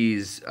are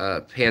these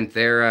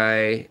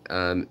Pantheri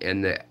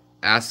and the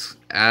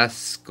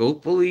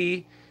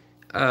Ascopoli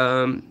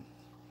um,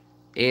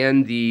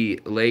 and the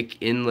Lake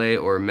Inlay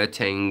or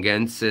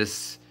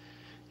Metangensis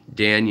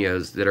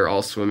Danios that are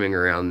all swimming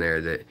around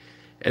there.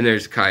 And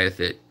there's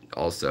Kyathit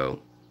also,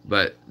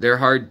 but they're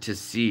hard to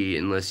see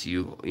unless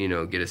you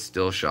get a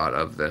still shot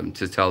of them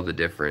to tell the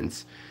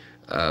difference.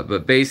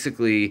 But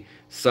basically,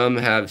 some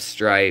have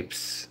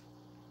stripes.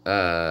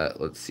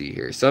 Let's see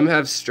here. Some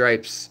have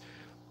stripes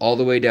all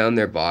the way down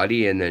their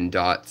body and then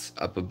dots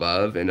up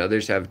above, and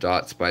others have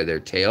dots by their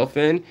tail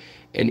fin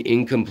and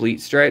incomplete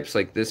stripes,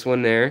 like this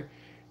one there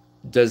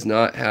does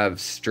not have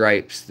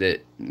stripes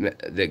that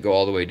go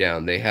all the way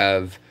down. They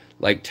have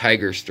like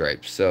tiger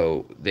stripes,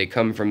 so they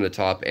come from the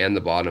top and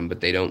the bottom, but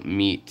they don't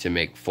meet to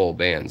make full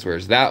bands.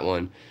 Whereas that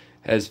one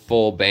has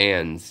full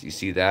bands. You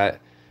see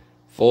that?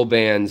 Full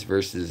bands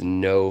versus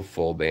no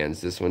full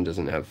bands. This one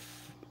doesn't have.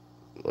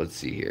 Let's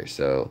see here.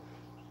 So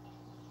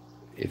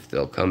if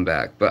they'll come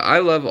back. But I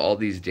love all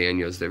these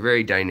Danios. They're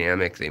very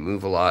dynamic. They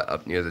move a lot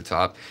up near the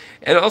top.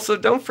 And also,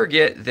 don't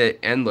forget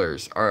that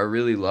endlers are a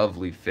really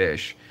lovely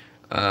fish.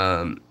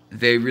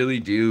 They really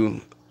do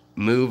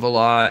move a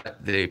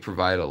lot. They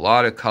provide a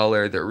lot of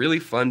color. They're really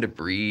fun to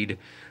breed,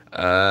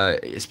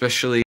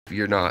 especially if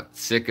you're not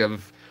sick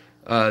of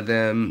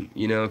them.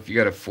 If you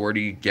got a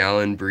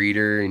 40-gallon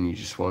breeder and you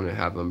just want to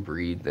have them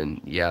breed,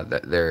 then yeah,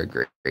 they're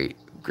a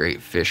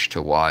great fish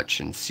to watch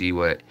and see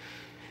what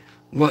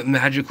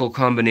magical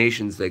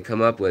combinations they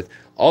come up with.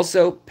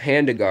 Also,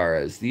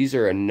 pandagaras. These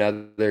are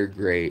another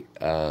great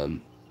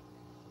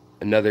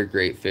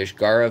fish.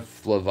 Gara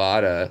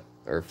flavata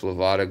or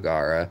flavata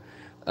gara.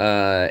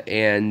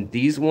 And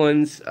these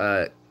ones,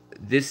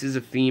 this is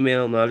a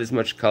female, not as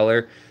much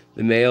color.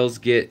 The males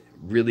get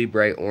really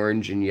bright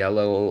orange and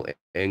yellow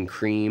and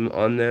cream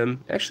on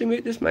them.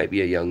 Actually, this might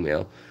be a young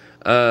male.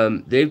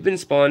 They've been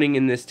spawning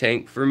in this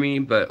tank for me,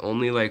 but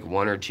only like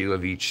 1 or 2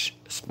 of each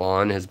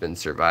spawn has been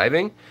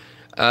surviving.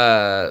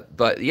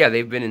 But yeah,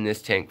 they've been in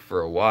this tank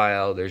for a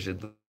while. There's at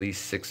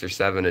least 6 or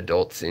 7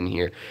 adults in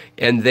here,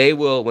 and they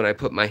will, when I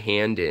put my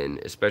hand in,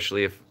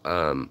 especially if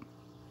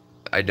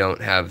I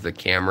don't have the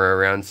camera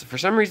around. So for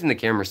some reason, the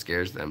camera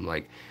scares them.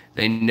 Like,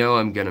 they know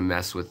I'm gonna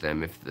mess with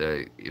them if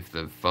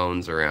the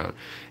phone's around,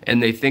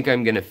 and they think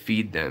I'm gonna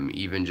feed them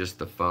even just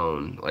the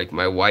phone. Like,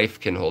 my wife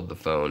can hold the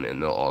phone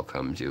and they'll all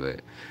come to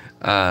it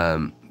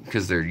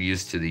because they're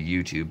used to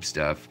the YouTube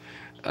stuff.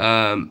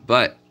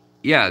 But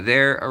yeah,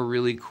 they're a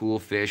really cool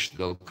fish.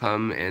 They'll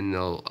come and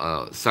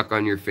they'll suck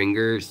on your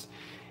fingers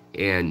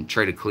and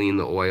try to clean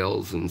the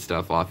oils and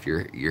stuff off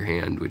your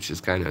hand, which is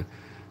kind of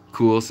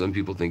cool. Some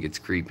people think it's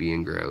creepy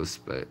and gross,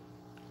 but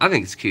I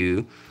think it's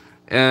cool.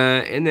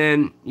 And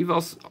then you've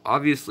also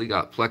obviously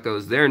got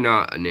plecos. They're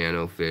not a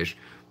nano fish,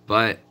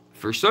 but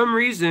for some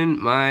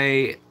reason,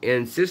 my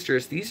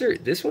ancestors,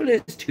 this one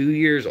is 2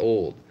 years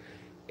old,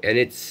 and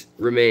it's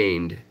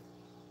remained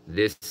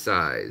this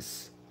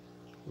size.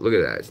 Look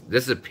at that.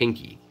 This is a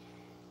pinky.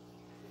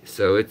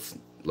 So it's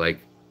like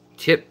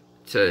tip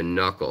to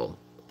knuckle.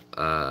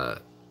 Uh,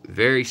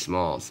 very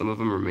small. Some of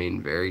them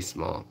remain very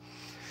small.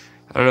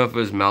 I don't know if it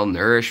was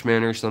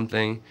malnourishment or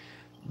something,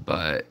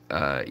 but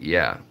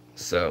yeah.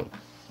 So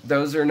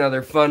those are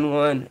another fun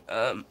one.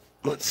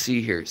 Let's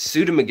see here.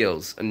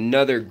 Pseudomagills,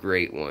 another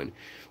great one.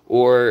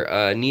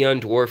 Or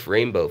neon dwarf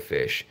rainbow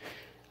fish,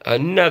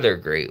 another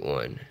great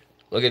one.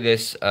 Look at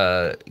this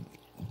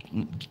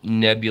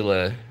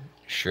nebula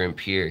shrimp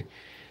here.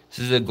 This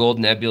is a gold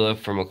nebula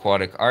from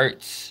Aquatic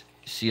Arts.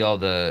 See all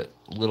the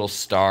little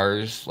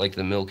stars like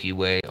the Milky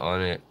Way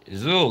on it.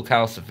 There's little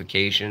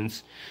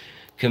calcifications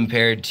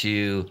compared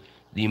to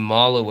the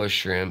Malawa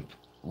shrimp,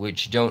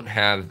 which don't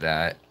have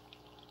that,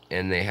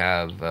 and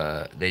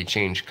they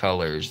change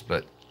colors,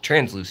 but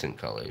translucent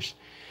colors.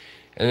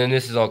 And then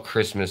this is all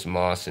Christmas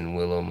moss and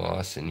willow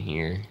moss in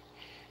here,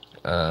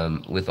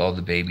 with all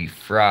the baby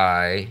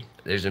fry.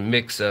 There's a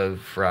mix of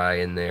fry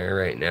in there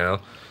right now.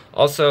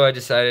 Also, I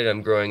decided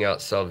I'm growing out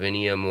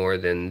salvinia more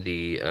than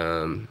the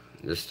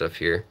this stuff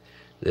here,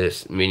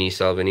 this mini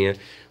salvinia,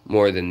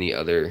 more than the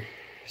other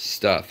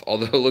stuff.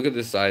 Although, look at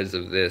the size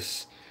of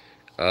this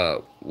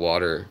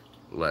water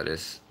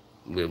lettuce,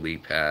 lily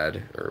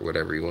pad, or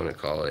whatever you want to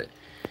call it.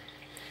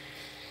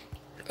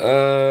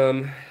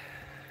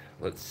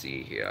 Let's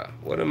see here.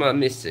 What am I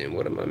missing?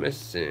 What am I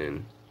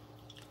missing?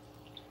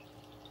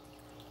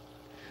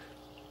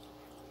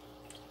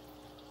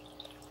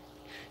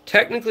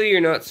 Technically,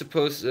 you're not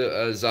supposed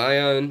to,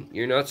 Zion,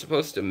 you're not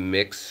supposed to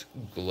mix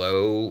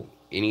glow,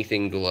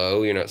 anything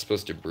glow. You're not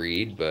supposed to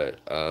breed, but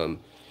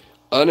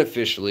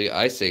unofficially,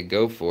 I say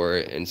go for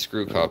it and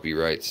screw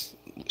copyrights.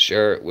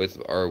 Share it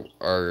with our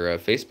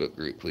Facebook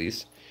group,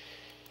 please.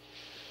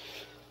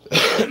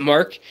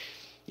 Mark,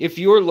 if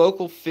your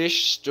local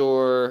fish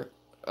store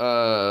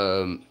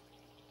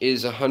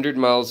is 100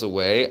 miles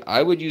away,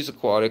 I would use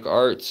Aquatic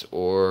Arts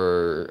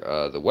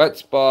or the Wet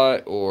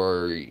Spot,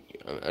 or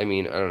I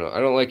mean, I don't know. I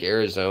don't like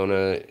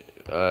Arizona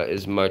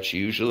as much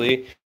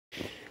usually.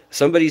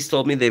 Somebody's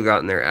told me they've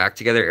gotten their act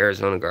together,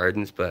 Arizona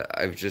Gardens, but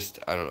I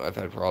don't know, I've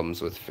had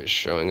problems with fish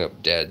showing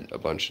up dead a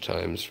bunch of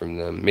times from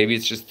them. Maybe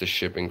it's just the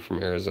shipping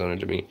from Arizona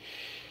to me.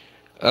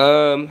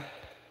 Am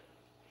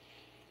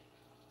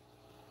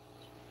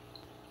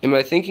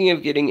I thinking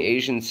of getting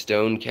Asian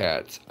stone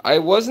cats? I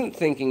wasn't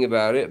thinking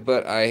about it,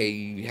 but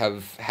I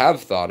have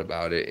thought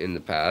about it in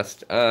the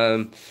past.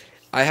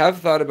 I have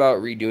thought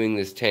about redoing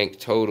this tank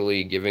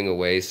totally, giving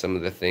away some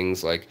of the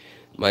things like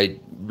my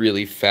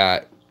really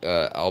fat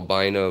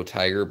albino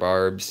tiger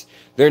barbs.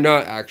 They're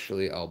not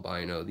actually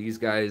albino. These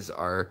guys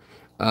are,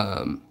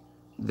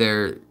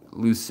 they're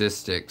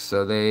leucistic,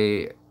 so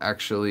they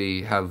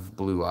actually have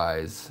blue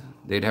eyes.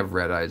 They'd have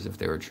red eyes if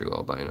they were true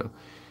albino.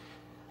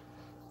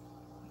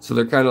 So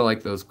they're kind of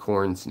like those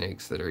corn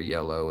snakes that are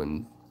yellow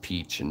and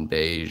peach and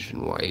beige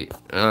and white.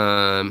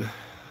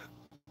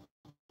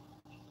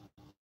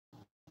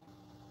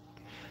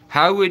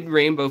 How would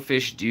rainbow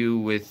fish do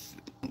with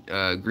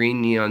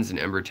green neons and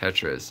ember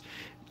tetras?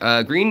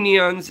 Green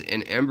neons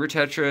and ember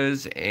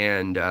tetras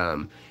and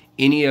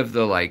any of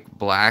the like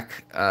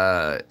black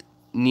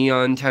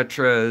neon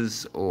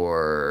tetras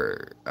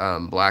or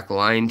black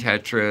line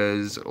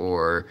tetras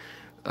or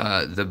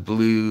the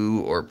blue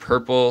or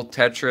purple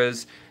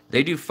tetras,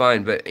 they do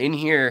fine. But in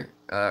here,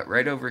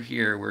 right over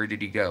here, where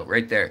did he go?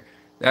 Right there.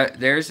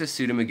 There's a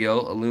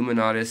pseudomagill,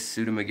 Illuminatus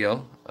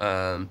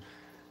pseudomagill.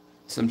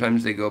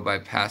 Sometimes they go by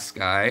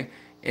Pascal,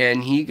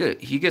 and he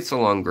gets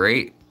along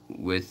great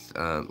with,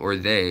 or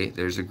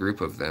there's a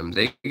group of them.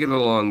 They get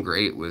along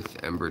great with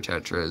ember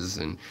tetras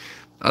and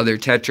other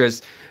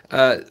tetras.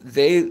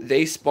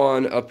 They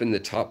spawn up in the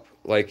top,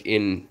 like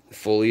in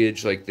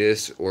foliage like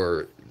this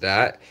or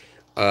that.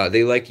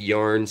 They like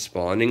yarn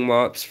spawning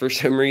mops for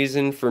some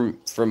reason. From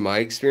my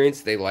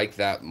experience, they like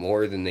that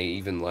more than they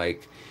even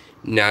like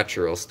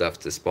natural stuff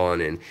to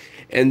spawn in.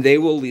 And they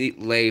will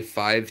lay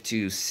 5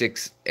 to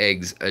 6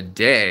 eggs a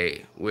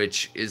day,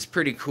 which is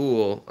pretty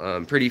cool,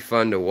 pretty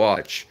fun to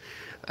watch.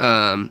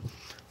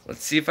 Let's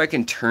see if I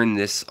can turn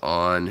this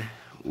on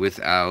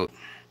without...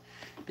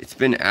 It's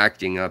been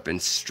acting up and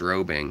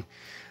strobing.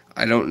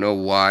 I don't know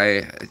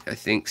why. I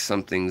think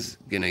something's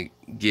gonna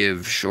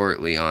give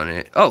shortly on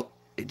it. Oh,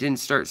 it didn't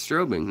start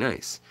strobing.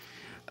 Nice.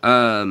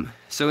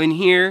 So in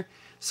here,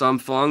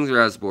 Somphongs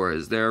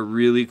rasboras. They're a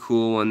really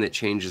cool one that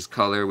changes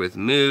color with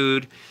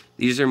mood.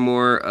 These are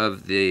more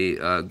of the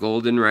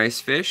golden rice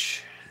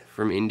fish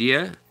from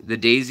India. The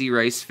daisy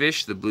rice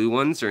fish, the blue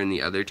ones, are in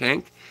the other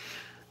tank.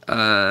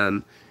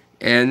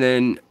 And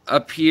then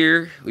up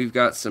here, we've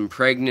got some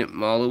pregnant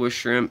Malawa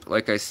shrimp.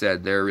 Like I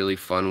said, they're a really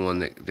fun one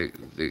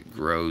that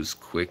grows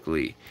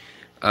quickly.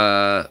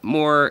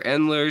 More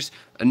endlers.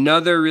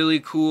 Another really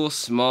cool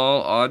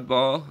small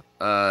oddball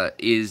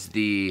is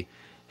the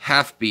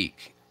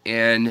half-beak.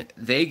 And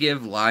they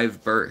give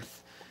live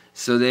birth.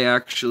 So they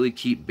actually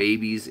keep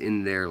babies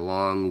in their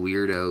long,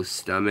 weirdo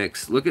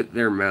stomachs. Look at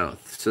their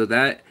mouth. So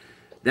that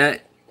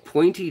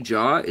pointy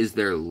jaw is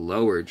their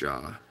lower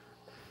jaw.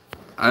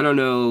 I don't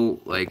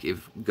know, like,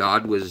 if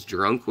God was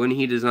drunk when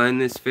he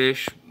designed this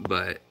fish,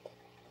 but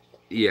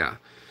yeah.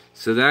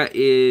 So that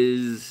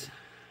is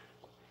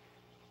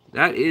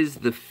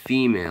the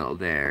female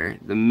there.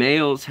 The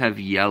males have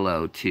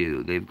yellow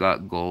too. They've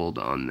got gold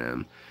on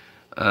them.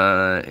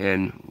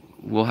 And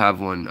we'll have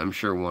one. I'm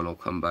sure one will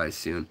come by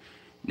soon.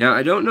 Now,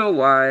 I don't know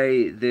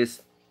why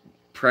this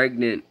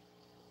pregnant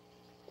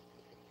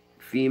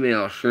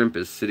female shrimp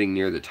is sitting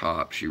near the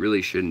top. She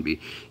really shouldn't be.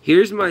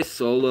 Here's my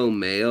solo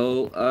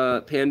male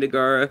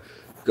Pandagara,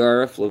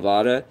 Gara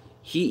flavata.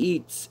 He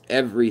eats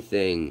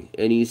everything,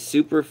 and he's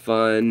super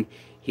fun.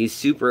 He's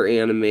super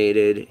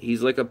animated.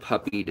 He's like a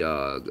puppy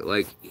dog.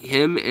 Like,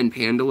 him and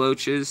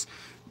pandaloches,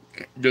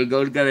 they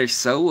go together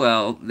so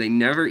well. They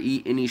never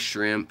eat any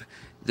shrimp.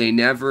 They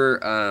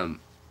never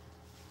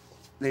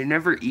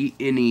eat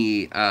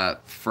any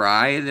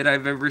fry that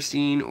I've ever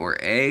seen or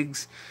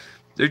eggs.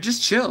 They're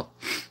just chill.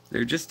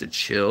 They're just a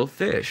chill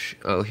fish.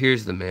 Oh,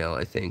 here's the male,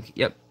 I think.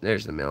 Yep,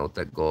 there's the male with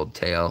that gold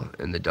tail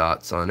and the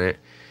dots on it.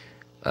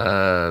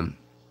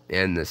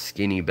 And the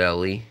skinny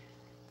belly.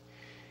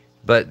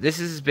 But this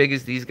is as big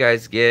as these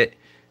guys get.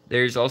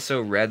 There's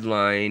also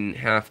redline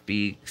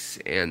half-beaks,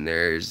 and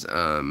there's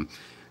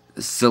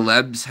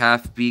celebs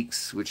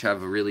half-beaks, which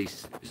have a really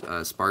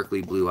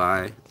sparkly blue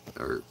eye,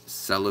 or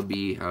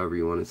celebi, however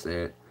you want to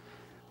say it.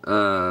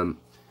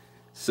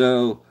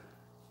 So,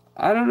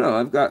 I don't know.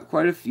 I've got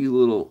quite a few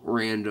little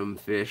random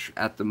fish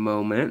at the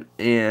moment,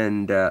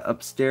 and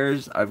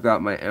upstairs I've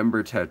got my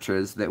ember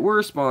tetras that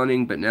were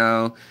spawning, but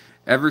now,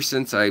 ever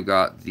since I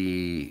got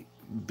the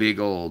big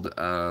old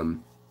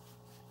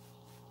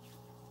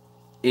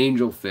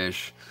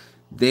angelfish,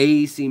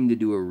 they seem to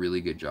do a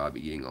really good job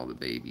eating all the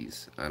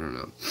babies. I don't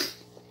know.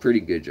 Pretty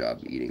good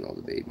job eating all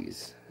the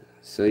babies.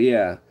 So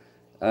yeah,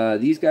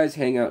 these guys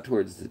hang out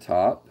towards the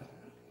top,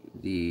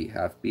 the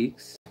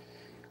half-beaks.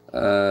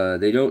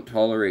 They don't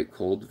tolerate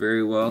cold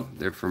very well.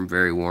 They're from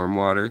very warm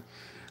water.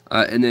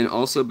 And then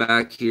also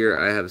back here,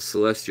 I have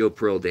celestial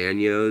pearl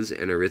danios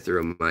and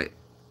erythromite.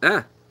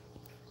 Ah!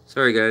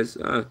 Sorry guys,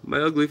 my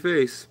ugly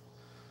face.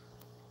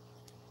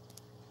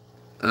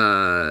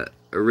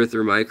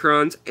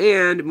 Erythromicrons,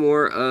 and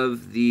more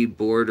of the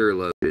border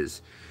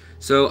loaches.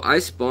 So I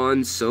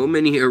spawned so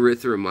many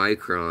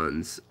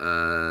erythromicrons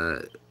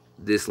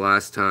this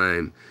last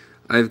time.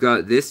 I've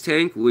got this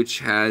tank, which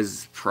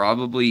has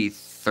probably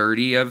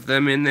 30 of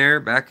them in there,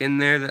 back in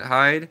there that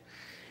hide.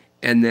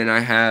 And then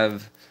I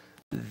have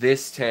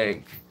this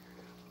tank,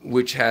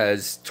 which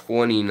has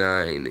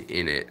 29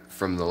 in it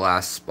from the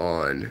last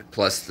spawn,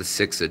 plus the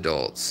 6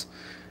 adults.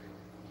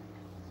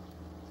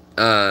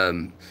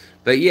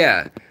 But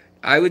yeah,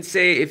 I would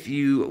say if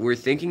you were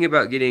thinking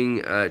about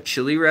getting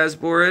chili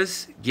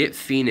rasboras, get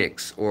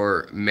Phoenix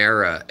or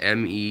Mera,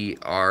 M-E-R-A-H,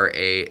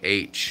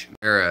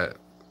 Mera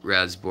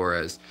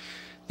rasboras.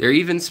 They're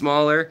even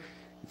smaller,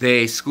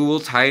 they school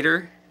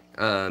tighter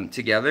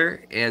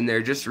together, and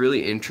they're just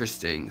really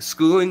interesting.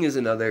 Schooling is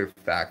another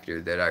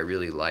factor that I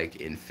really like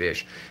in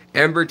fish.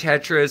 Ember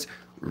tetras,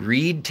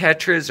 reed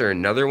tetras are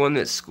another one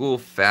that school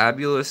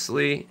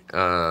fabulously.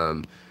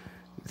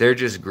 They're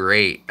just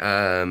great.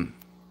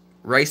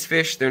 Rice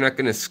fish, they're not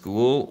going to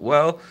school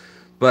well,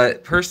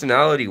 but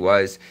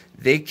personality-wise,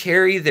 they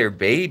carry their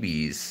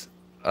babies,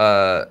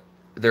 their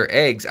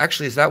eggs.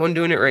 Actually, is that one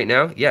doing it right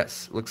now?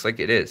 Yes, looks like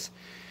it is.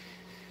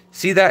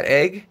 See that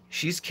egg?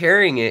 She's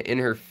carrying it in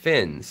her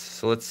fins,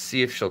 so let's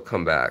see if she'll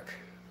come back.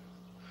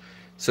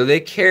 So they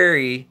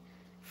carry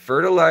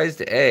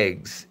fertilized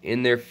eggs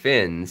in their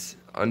fins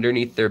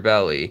underneath their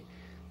belly,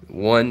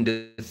 1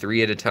 to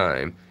 3 at a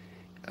time,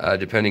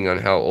 depending on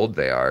how old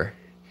they are.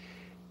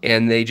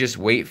 And they just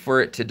wait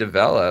for it to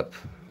develop,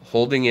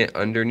 holding it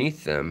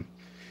underneath them.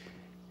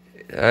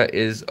 That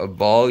is a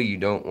ball you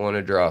don't want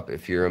to drop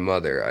if you're a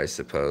mother, I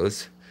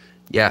suppose.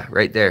 Yeah,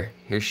 right there.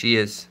 Here she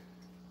is.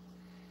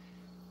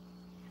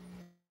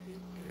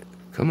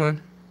 Come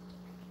on.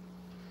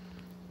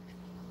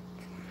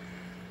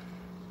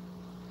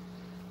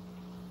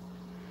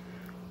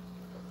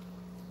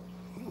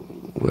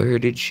 Where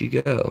did she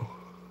go?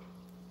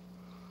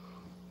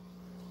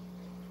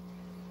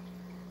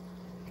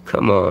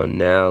 Come on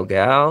now,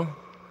 gal.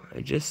 I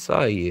just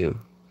saw you.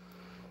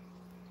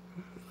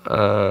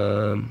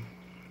 But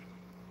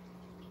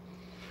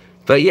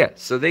yeah,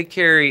 so they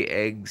carry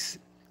eggs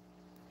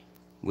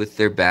with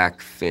their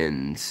back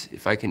fins.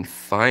 If I can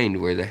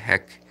find where the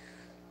heck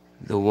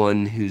the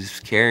one who's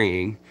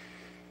carrying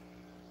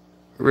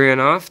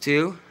ran off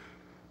to.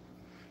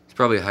 It's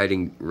probably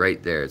hiding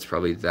right there. It's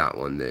probably that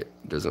one that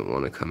doesn't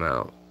want to come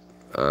out.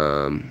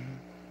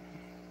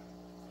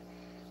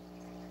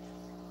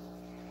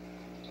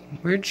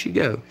 Where'd she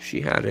go?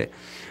 She had it.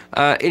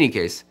 Any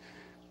case,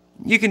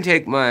 you can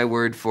take my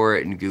word for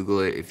it and Google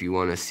it if you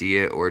want to see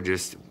it, or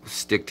just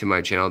stick to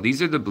my channel.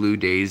 These are the blue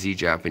daisy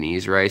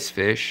Japanese rice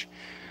fish.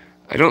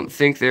 I don't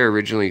think they're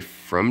originally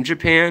from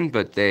Japan,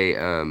 but they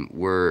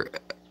were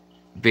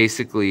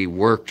basically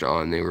worked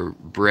on. They were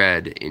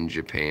bred in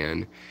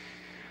Japan,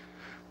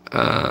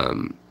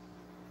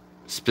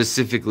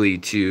 specifically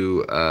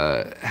to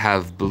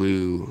have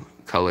blue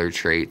color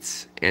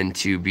traits and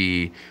to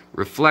be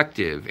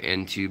reflective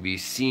and to be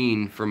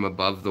seen from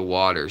above the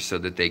water so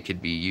that they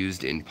could be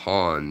used in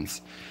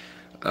ponds.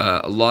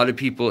 A lot of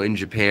people in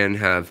Japan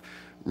have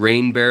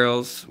rain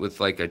barrels with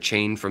like a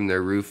chain from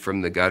their roof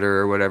from the gutter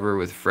or whatever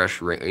with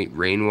fresh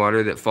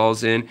rainwater that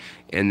falls in,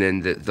 and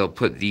then they'll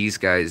put these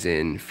guys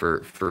in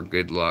for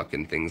good luck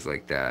and things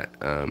like that.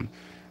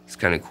 It's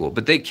kind of cool.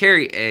 But they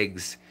carry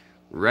eggs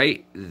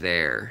right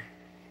there.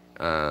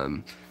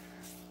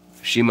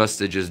 She must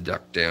have just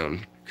ducked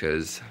down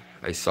because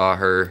I saw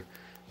her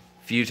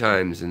a few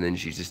times and then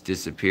she just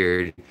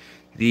disappeared.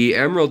 The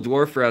emerald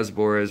dwarf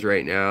rasboras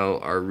right now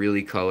are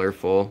really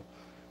colorful.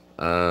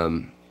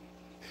 Live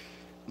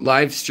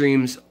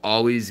streams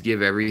always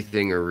give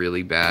everything a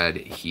really bad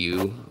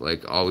hue,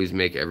 like always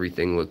make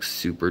everything look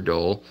super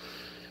dull.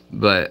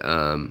 But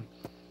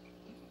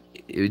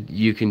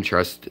you can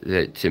trust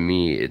that to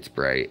me it's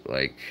bright.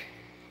 Like,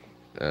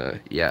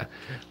 yeah.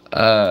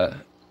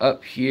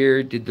 Up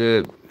here,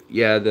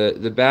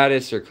 the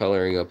baddest are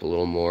coloring up a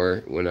little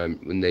more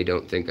when they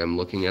don't think I'm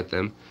looking at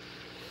them.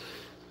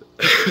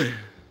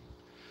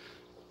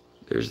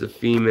 There's the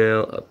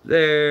female up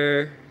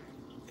there,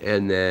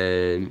 and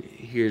then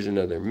here's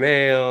another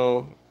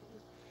male.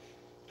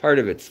 Part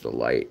of it's the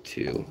light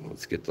too.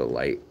 Let's get the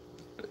light.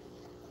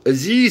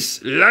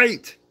 Aziz,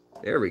 light!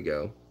 There we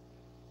go.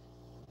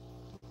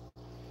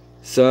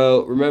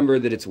 So remember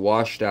that it's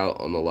washed out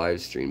on the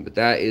live stream, but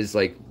that is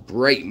like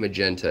bright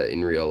magenta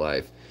in real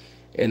life,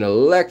 and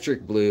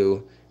electric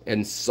blue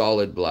and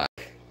solid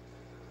black.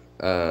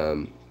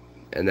 And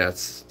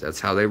that's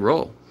how they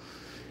roll.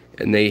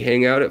 And they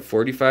hang out at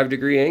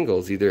 45-degree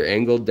angles, either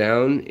angled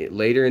down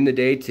later in the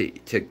day to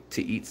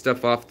eat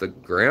stuff off the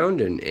ground,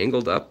 and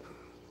angled up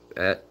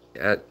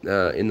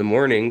in the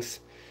mornings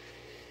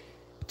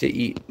to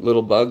eat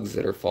little bugs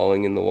that are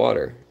falling in the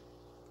water.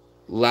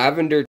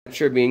 Lavender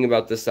tetra being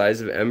about the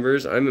size of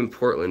embers. I'm in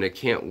Portland. I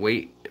can't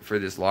wait for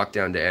this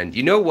lockdown to end.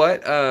 You know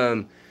what?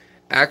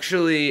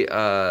 Actually,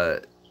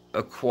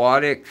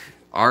 Aquatic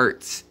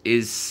Arts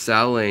is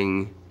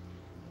selling,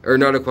 or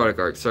not Aquatic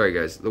Arts, sorry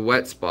guys, the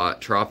Wet Spot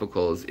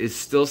Tropicals is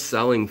still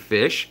selling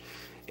fish,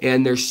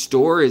 and their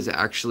store is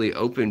actually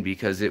open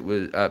because it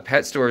was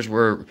pet stores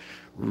were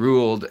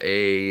ruled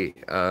a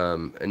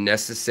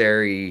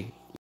necessary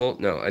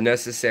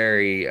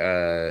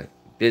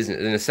business,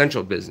 an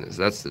essential business.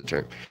 That's the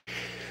term.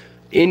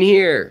 In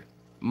here,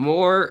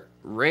 more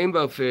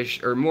rainbow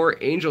fish or more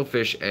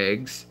angelfish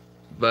eggs,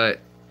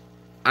 but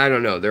I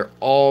don't know. They're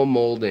all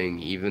molding,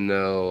 even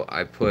though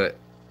I put,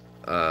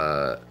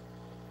 well,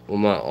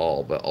 not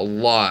all, but a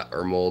lot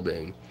are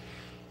molding.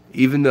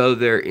 Even though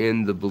they're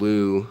in the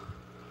blue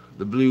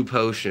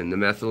potion, the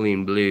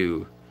methylene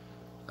blue.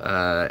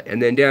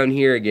 And then down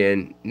here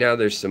again, now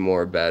there's some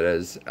more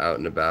bettas out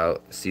and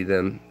about. See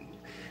them?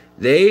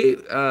 They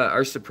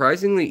are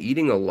surprisingly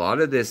eating a lot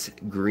of this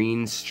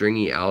green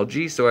stringy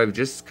algae, so I've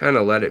just kind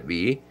of let it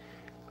be.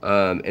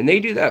 And they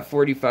do that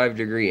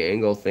 45-degree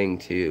angle thing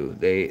too.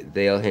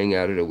 They'll hang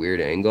out at a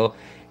weird angle,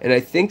 and I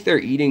think they're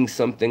eating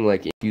something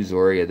like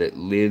infusoria that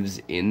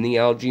lives in the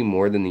algae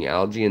more than the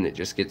algae, and it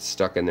just gets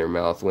stuck in their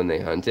mouth when they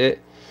hunt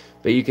it.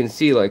 But you can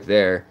see, like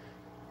there,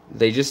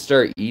 they just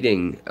start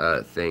eating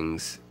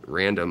things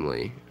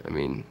randomly. I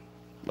mean,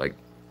 like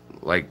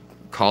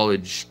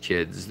college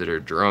kids that are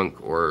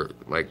drunk, or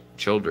like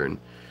children.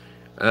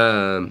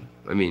 I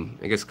mean,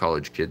 I guess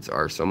college kids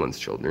are someone's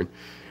children.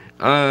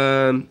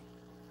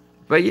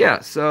 But yeah,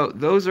 so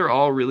those are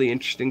all really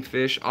interesting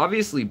fish.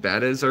 Obviously,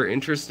 bettas are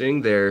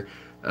interesting. They're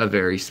a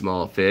very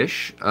small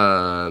fish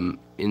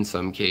in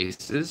some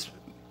cases,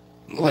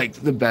 like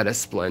the betta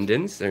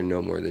splendens. They're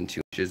no more than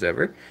 2 inches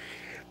ever.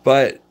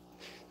 But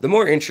the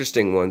more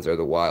interesting ones are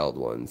the wild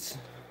ones.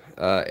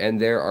 And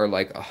there are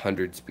like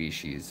 100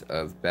 species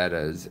of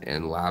bettas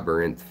and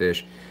labyrinth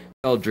fish.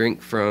 They'll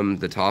drink from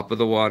the top of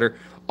the water.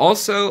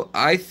 Also,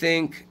 I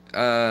think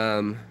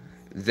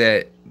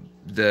that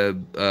the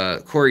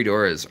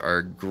Corydoras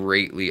are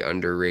greatly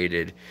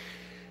underrated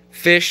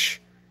fish,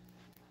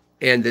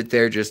 and that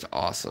they're just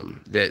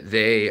awesome. That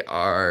they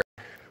are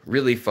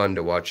really fun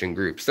to watch in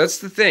groups. That's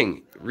the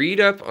thing. Read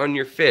up on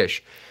your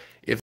fish.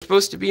 If they're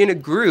supposed to be in a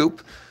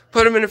group,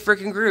 put them in a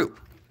freaking group.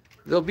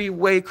 They'll be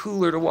way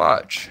cooler to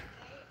watch.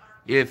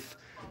 If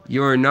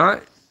you're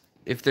not,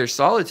 if they're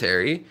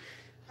solitary,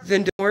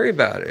 then don't worry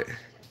about it.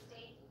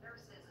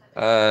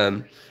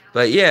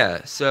 But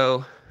yeah,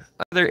 so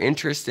another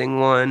interesting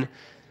one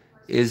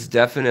is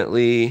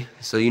definitely,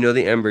 so you know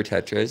the ember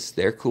tetras,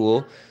 they're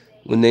cool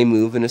when they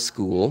move in a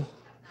school.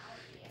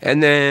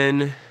 And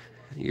then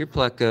your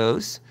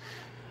plecos.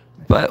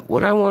 But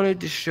what I wanted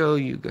to show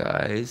you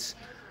guys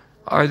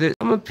are that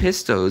some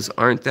pistos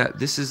aren't that,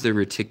 this is the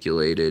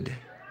reticulated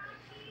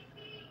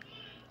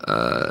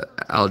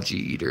algae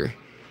eater,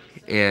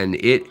 and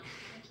it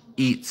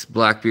eats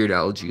blackbeard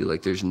algae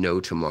like there's no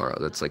tomorrow.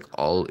 That's like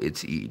all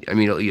it's eat. I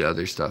mean, it'll eat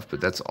other stuff,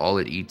 but that's all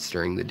it eats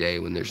during the day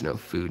when there's no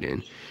food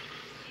in.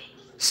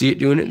 See it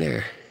doing it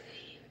there.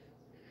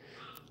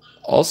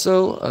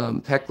 Also,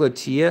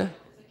 Peclatia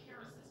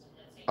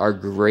are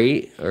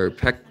great, or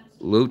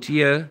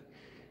Lotia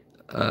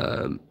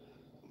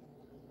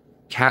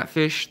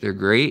catfish. They're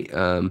great.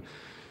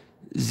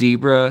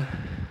 Zebra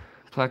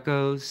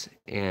plecos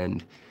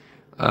and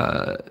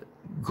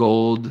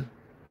gold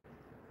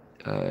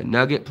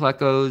nugget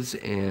plecos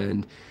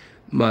and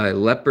my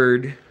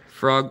leopard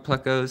frog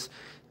plecos.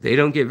 They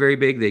don't get very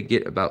big. They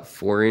get about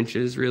 4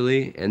 inches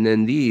really. And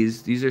then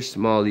these are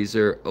small. These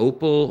are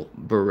opal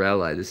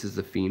barelli. This is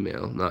the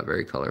female, not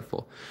very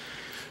colorful.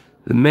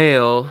 The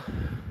male,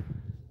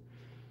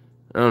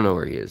 I don't know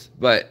where he is,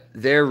 but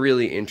they're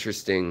really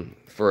interesting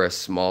for a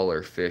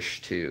smaller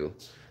fish too.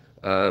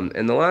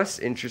 And the last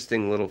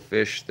interesting little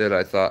fish that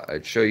I thought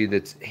I'd show you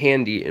that's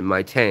handy in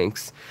my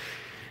tanks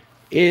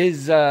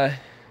is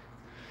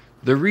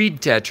the reed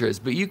tetras,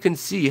 but you can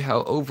see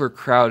how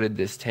overcrowded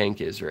this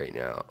tank is right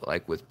now,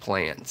 like with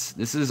plants.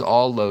 This is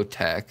all low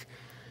tech.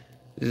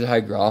 This is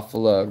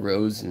Hygrophila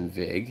rose and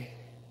vig.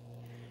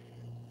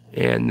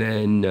 And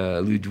then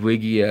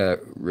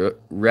Ludwigia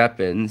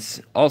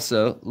repens.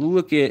 Also,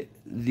 look at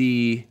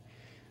the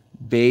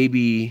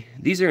baby.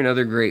 These are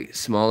another great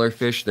smaller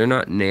fish. They're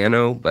not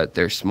nano, but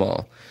they're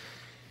small.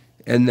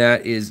 And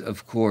that is,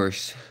 of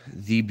course,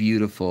 the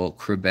beautiful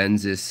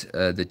Crebensis,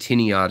 the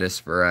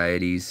Tiniatus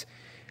varieties.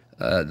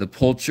 The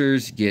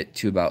pulchers get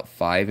to about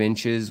 5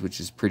 inches, which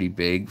is pretty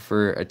big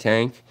for a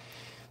tank.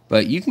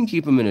 But you can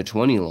keep them in a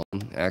 20 long,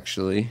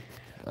 actually,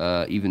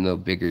 even though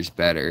bigger's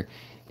better.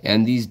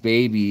 And these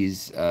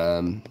babies,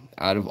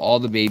 out of all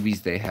the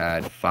babies they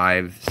had,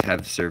 5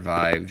 have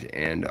survived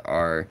and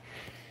are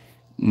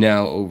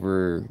now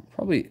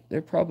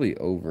they're probably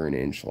over an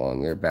inch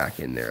long. They're back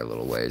in there a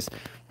little ways.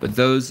 But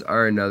those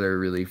are another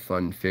really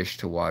fun fish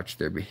to watch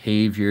their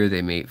behavior.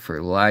 They mate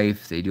for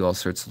life. They do all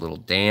sorts of little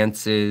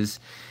dances.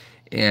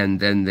 And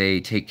then they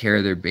take care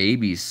of their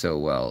babies so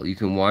well. You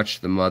can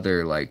watch the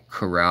mother like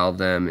corral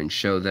them and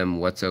show them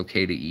what's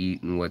okay to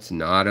eat and what's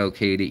not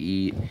okay to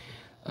eat.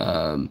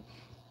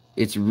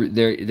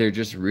 They're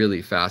just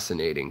really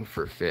fascinating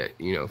for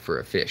for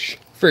a fish,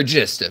 for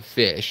just a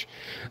fish.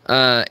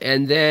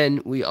 And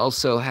then we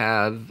also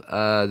have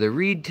the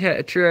reed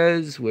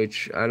tetras,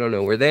 which I don't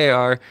know where they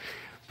are,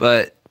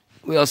 but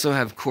we also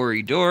have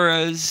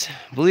corydoras.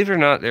 Believe it or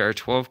not, there are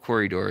 12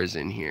 corydoras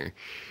in here,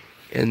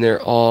 and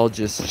they're all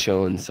just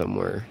chilling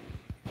somewhere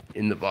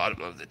in the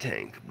bottom of the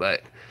tank.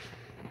 But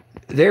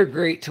they're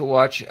great to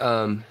watch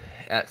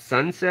at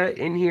sunset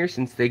in here,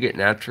 since they get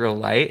natural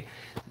light.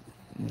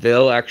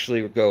 They'll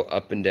actually go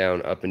up and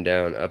down, up and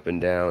down, up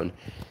and down.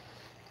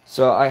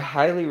 So I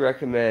highly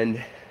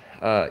recommend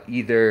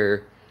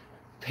either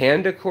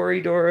panda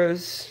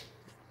corydoras,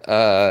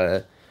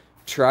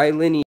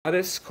 trilineatus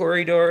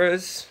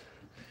corydoras,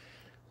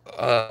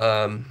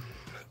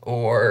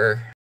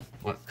 or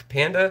what,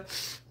 panda,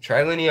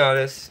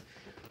 trilineatus,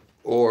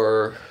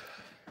 or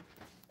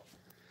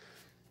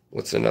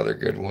what's another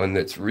good one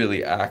that's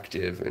really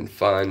active and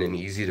fun and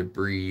easy to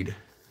breed?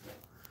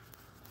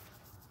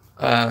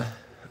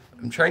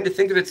 I'm trying to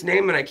think of its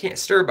name and I can't.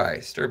 Stir-by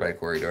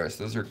corydoras.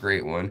 Those are a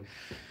great one.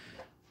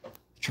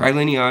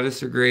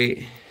 Trilineatus are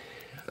great.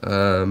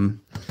 All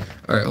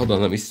right, hold on.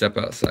 Let me step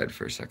outside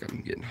for a second.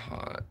 I'm getting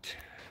hot.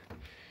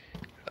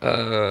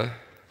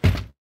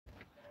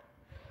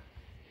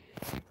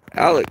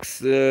 Alex,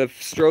 the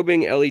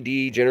strobing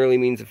LED generally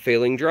means a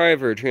failing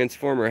driver.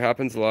 Transformer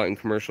happens a lot in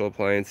commercial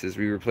appliances.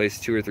 We replace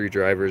 2 or 3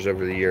 drivers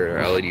over the year in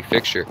our LED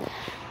fixture.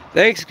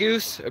 Thanks,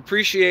 Goose.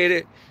 Appreciate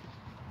it.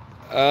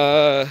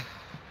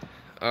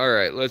 All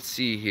right, let's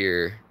see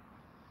here.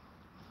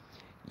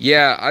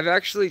 Yeah, I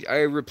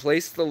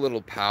replaced the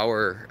little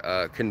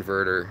power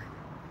converter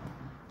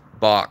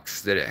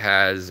box that it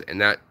has, and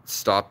that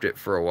stopped it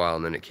for a while,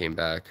 and then it came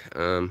back.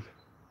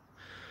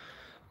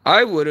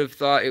 I would have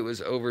thought it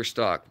was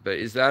overstocked, but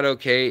is that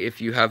okay if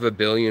you have 1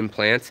 billion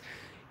plants?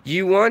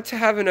 You want to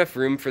have enough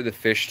room for the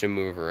fish to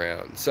move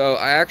around. So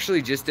I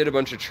actually just did a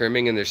bunch of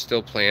trimming, and there's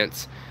still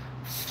plants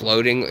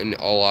floating in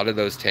a lot of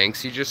those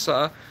tanks you just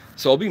saw.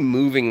 So I'll be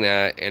moving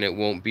that, and it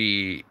won't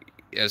be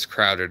as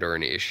crowded or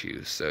an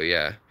issue. So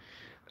yeah.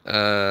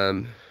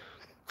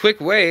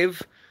 Quick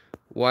wave,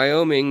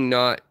 Wyoming,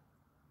 not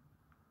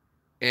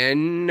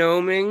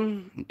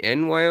Wyoming?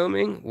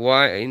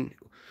 Why?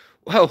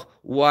 Well,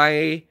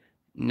 why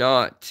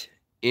not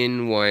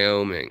in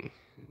Wyoming?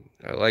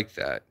 I like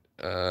that.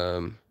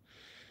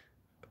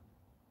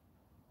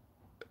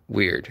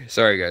 Weird.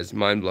 Sorry, guys.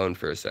 Mind blown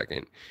for a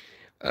second.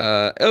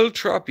 El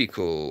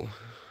Tropico.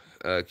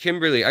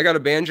 Kimberly, I got a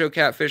banjo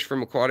catfish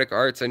from Aquatic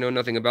Arts. I know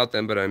nothing about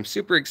them, but I'm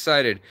super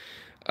excited.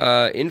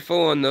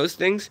 Info on those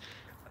things?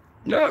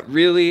 Not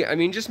really. I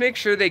mean, just make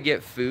sure they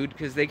get food,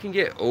 because they can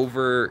get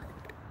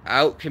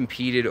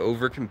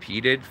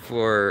overcompeted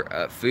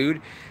for food.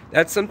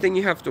 That's something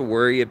you have to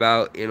worry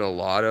about in a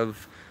lot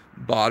of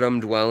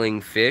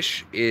bottom-dwelling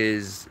fish,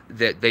 is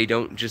that they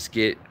don't just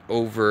get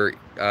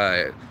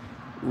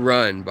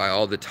run by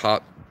all the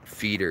top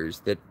feeders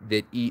that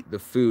eat the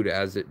food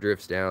as it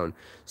drifts down.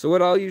 So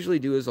what I'll usually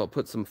do is I'll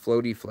put some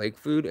floaty flake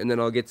food, and then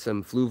I'll get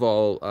some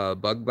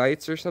Fluval bug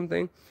bites or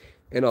something,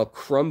 and I'll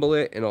crumble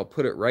it, and I'll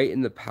put it right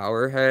in the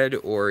power head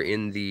or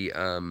in the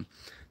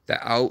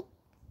the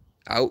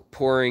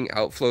outpouring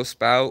outflow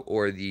spout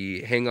or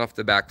the hang off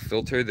the back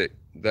filter, that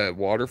the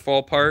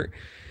waterfall part,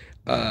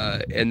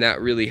 and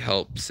that really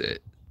helps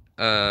it.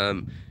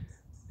 Um,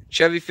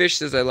 Chevy Fish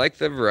says, I like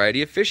the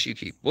variety of fish you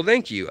keep. Well,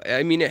 thank you.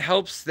 I mean, it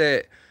helps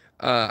that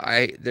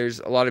there's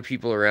a lot of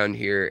people around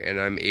here, and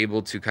I'm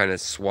able to kind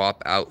of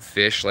swap out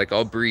fish. Like,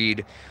 I'll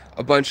breed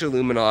a bunch of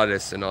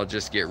Luminatus, and I'll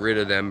just get rid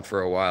of them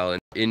for a while,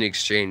 and in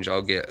exchange,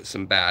 I'll get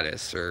some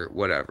Batis or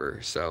whatever.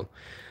 So,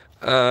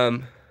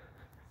 um,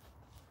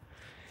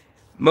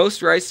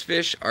 most rice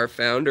fish are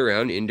found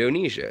around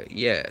Indonesia,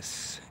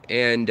 yes,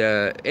 and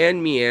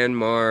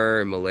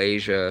Myanmar,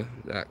 Malaysia,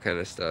 that kind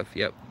of stuff.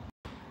 Yep.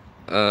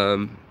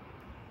 Um,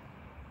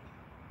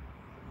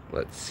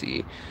 let's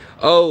see.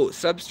 Oh,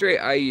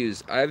 substrate I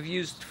use. I've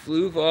used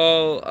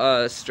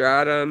Fluval,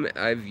 Stratum.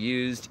 I've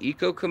used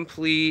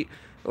EcoComplete.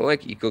 I don't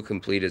like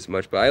EcoComplete as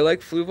much, but I like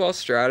Fluval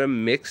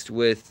Stratum mixed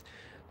with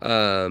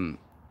the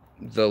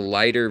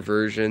lighter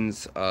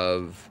versions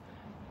of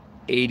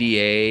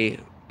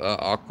ADA,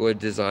 Aqua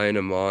Design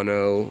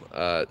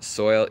Amano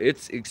soil.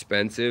 It's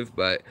expensive,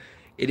 but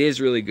it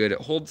is really good. It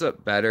holds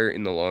up better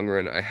in the long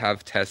run. I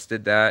have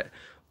tested that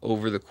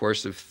over the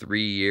course of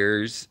 3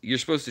 years. You're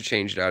supposed to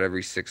change it out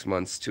every 6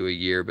 months to a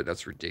year, but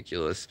that's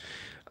ridiculous.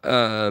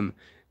 Um,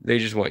 they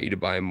just want you to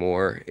buy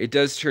more. It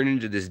does turn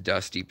into this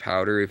dusty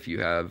powder if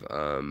you have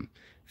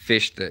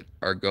fish that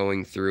are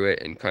going through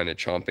it and kind of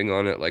chomping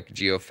on it, like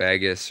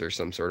Geophagus or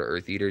some sort of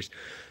earth eaters.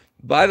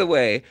 By the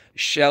way,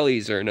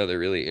 shellies are another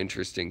really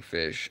interesting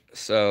fish.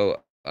 So,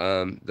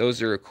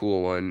 those are a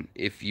cool one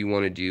if you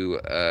want to do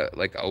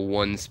like a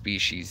one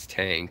species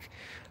tank.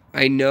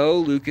 I know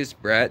Lucas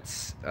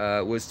Bretz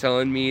was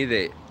telling me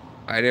that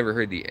I never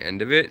heard the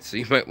end of it, so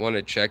you might want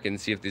to check and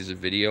see if there's a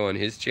video on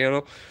his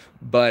channel.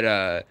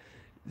 But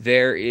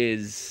there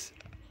is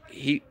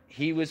he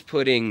was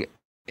putting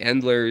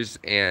endlers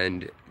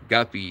and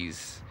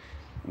guppies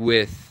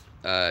with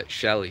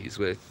shellies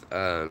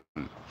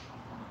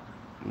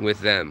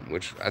with them,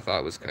 which I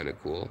thought was kind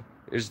of cool.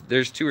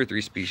 There's 2 or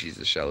 3 species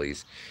of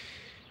shellies.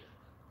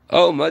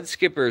 Oh, mud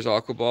skippers,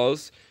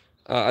 aquaballs.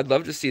 I'd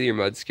love to see your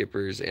mud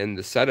skippers and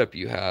the setup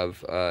you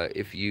have.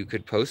 If you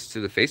could post to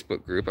the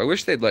Facebook group. I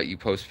wish they'd let you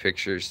post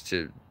pictures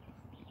to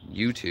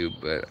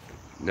YouTube, but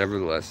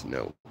nevertheless,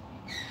 no.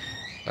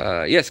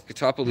 Yes,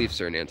 Catappa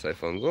leaves are an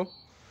antifungal.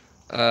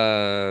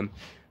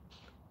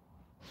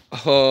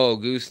 Oh,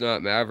 Goose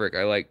Not Maverick.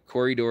 I like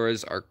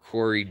Corridoras are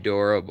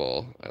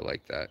corridorable. I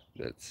like that.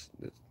 That's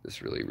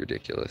really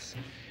ridiculous.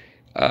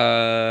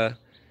 Okay,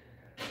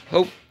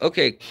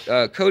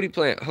 Cody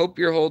Plant. Hope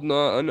you're holding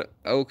on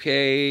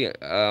okay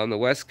on the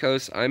West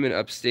Coast. I'm in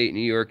upstate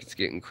New York. It's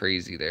getting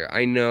crazy there.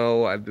 I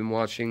know. I've been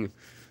watching,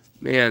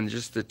 man,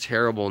 just the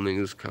terrible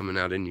news coming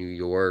out of New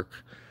York.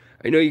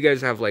 I know you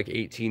guys have like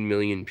 18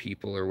 million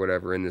people or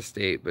whatever in the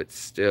state, but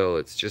still,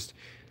 it's just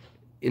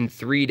in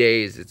 3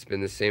 days, it's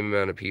been the same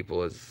amount of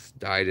people as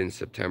died in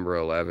September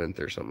 11th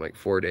or something, like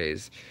 4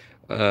 days.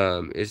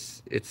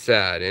 It's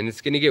sad, and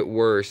it's going to get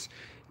worse.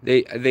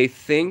 They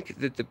think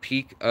that the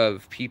peak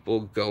of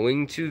people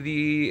going to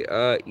the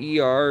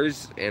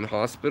ERs and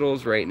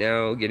hospitals right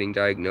now, getting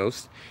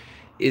diagnosed,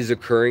 is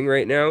occurring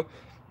right now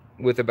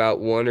with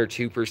about 1 or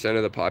 2%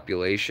 of the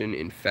population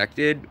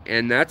infected.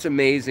 And that's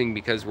amazing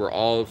because we're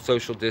all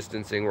social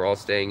distancing, we're all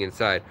staying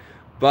inside.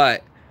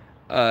 But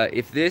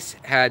if this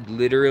had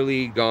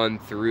literally gone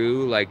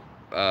through, like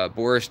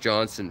Boris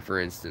Johnson, for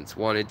instance,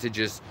 wanted to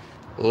just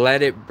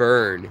let it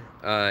burn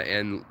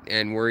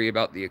and worry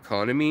about the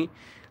economy,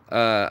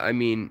 I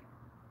mean,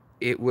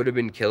 it would have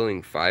been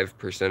killing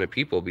 5% of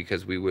people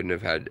because we wouldn't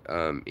have had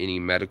any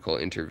medical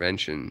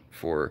intervention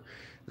for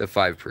the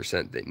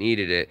 5% that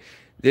needed it.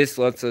 This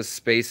lets us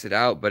space it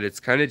out, but it's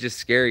kind of just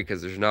scary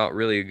because there's not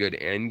really a good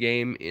end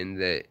game in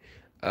that.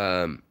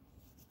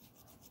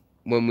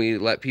 When we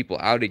let people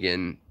out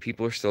again,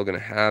 people are still going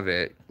to have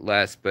it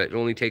less, but it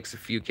only takes a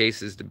few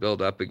cases to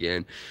build up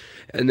again,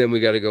 and then we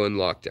got to go in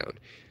lockdown.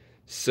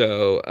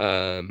 So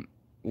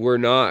we're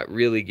not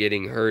really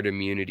getting herd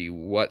immunity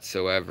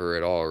whatsoever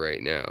at all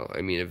right now.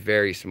 I mean, a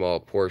very small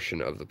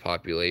portion of the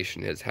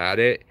population has had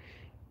it,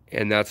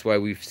 and that's why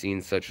we've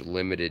seen such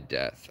limited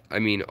death. I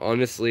mean,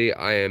 honestly,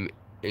 I am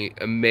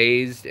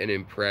amazed and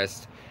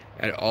impressed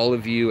at all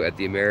of you, at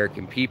the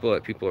American people,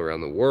 at people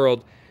around the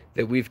world,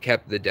 that we've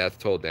kept the death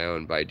toll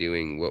down by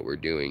doing what we're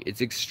doing.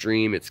 It's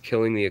extreme. It's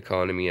killing the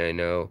economy, I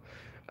know.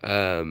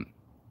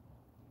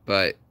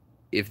 But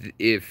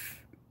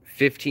if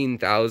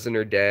 15,000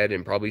 are dead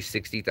and probably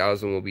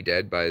 60,000 will be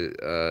dead by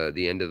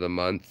the end of the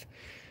month,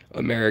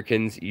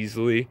 Americans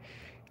easily,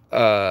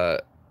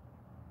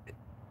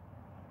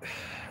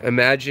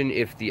 imagine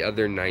if the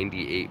other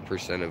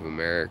 98% of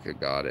America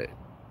got it.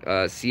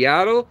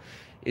 Seattle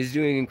is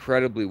doing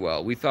incredibly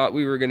well. We thought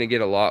we were going to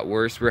get a lot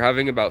worse. We're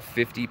having about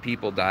 50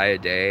 people die a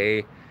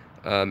day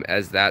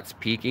as that's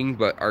peaking,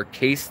 but our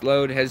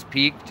caseload has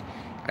peaked.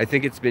 I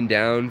think it's been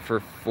down for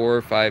 4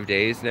 or 5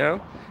 days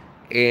now.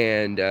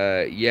 And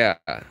yeah,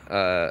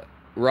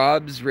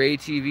 Rob's Ray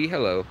TV,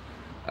 hello.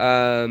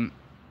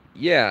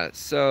 Yeah,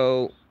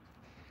 so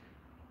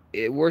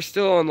we're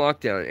still on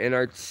lockdown, and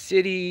our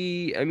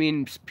city, I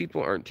mean,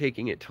 people aren't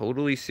taking it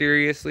totally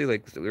seriously.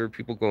 Like, there are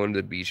people going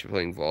to the beach and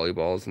playing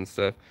volleyballs and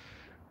stuff.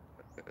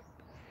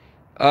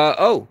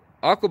 Oh,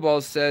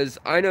 Aquaballs says,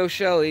 I know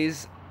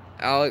Shelly's.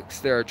 Alex,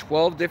 there are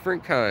 12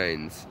 different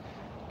kinds.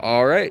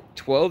 All right,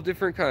 12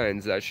 different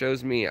kinds. That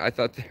shows me. I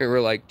thought there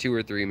were like 2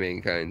 or 3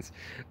 main kinds.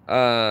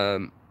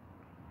 Um,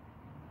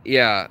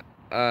 yeah,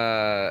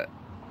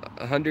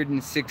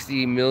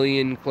 160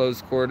 million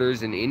close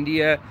quarters in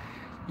India.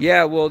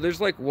 Yeah, well, there's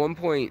like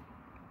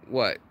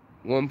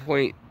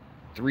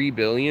 1.3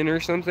 billion or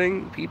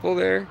something people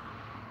there.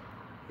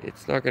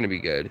 It's not going to be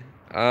good.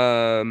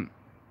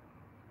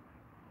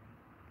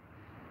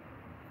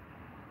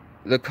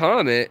 The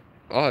comet,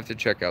 I'll have to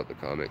check out the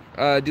comet.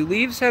 Do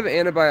leaves have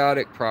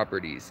antibiotic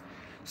properties?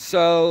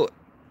 So,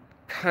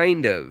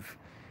 kind of.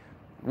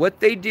 What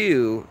they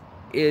do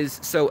is,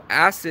 so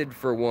acid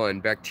for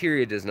one,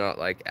 bacteria does not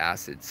like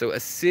acid. So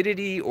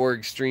acidity or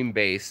extreme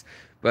base,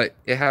 but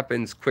it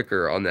happens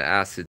quicker on the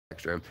acid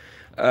spectrum.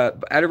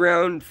 At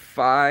around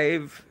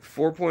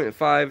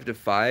 4.5 to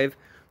 5,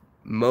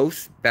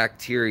 most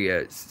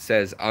bacteria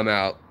says, I'm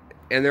out.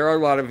 And there are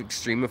a lot of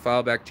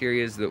extremophile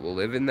bacteria that will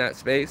live in that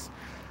space,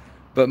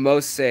 but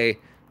most say,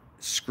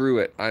 screw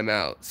it, I'm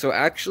out. So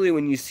actually,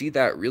 when you see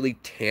that really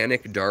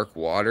tannic dark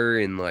water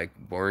in like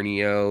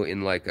Borneo,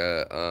 in like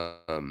oh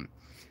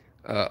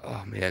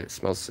man, it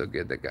smells so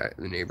good. That guy,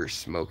 the neighbor's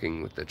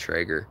smoking with the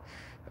Traeger.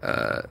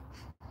 Uh,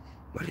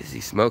 what is he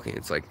smoking?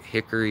 It's like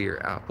hickory or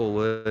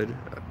applewood.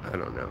 I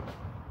don't know.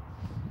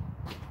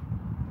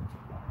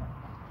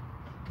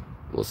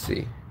 We'll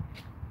see.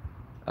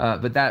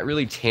 But that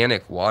really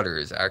tannic water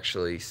is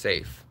actually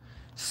safe.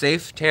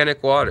 Safe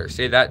tannic water.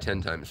 Say that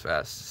 10 times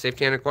fast. Safe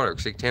tannic water.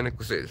 Satanic.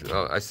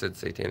 Oh, I said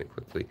satanic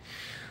quickly.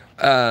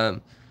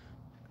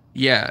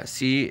 Yeah,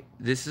 see,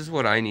 this is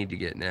what I need to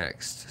get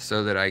next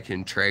so that I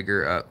can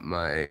Traeger up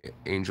my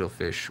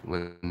angelfish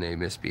when they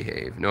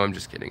misbehave. No, I'm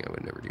just kidding. I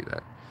would never do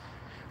that.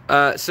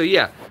 So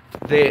yeah,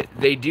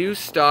 they do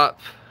stop.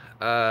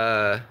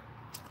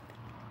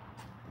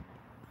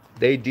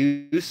 They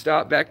do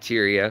stop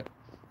bacteria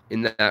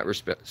in that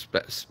respect.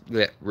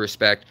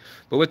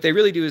 But what they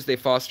really do is they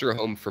foster a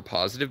home for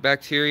positive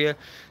bacteria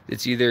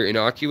that's either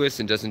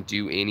innocuous and doesn't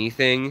do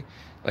anything,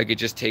 like it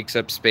just takes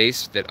up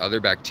space that other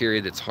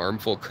bacteria that's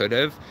harmful could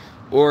have,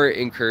 or it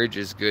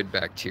encourages good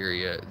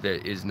bacteria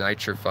that is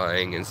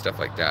nitrifying and stuff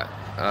like that.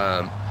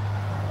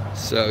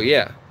 So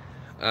yeah.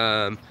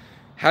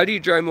 How do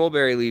you dry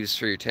mulberry leaves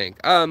for your tank?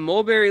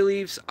 Mulberry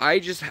leaves,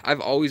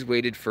 I've always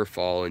waited for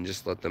fall and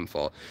just let them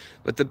fall.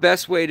 But the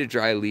best way to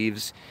dry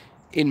leaves,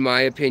 in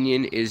my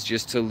opinion, is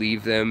just to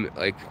leave them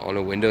like on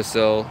a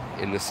windowsill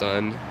in the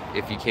sun,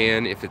 if you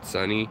can, if it's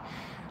sunny,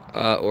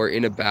 or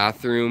in a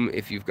bathroom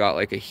if you've got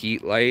like a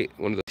heat light,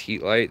 one of those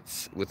heat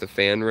lights with a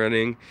fan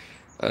running.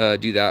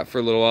 Do that for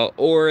a little while,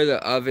 or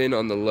the oven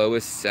on the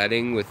lowest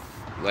setting with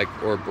like,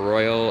 or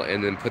broil,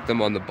 and then put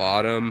them on the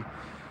bottom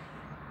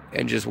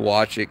and just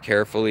watch it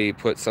carefully.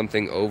 Put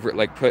something over,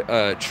 like put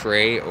a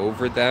tray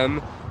over them,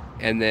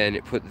 and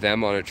then put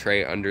them on a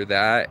tray under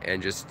that,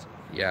 and just,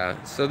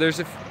 yeah. So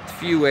there's a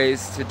few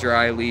ways to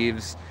dry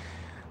leaves.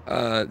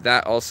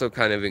 That also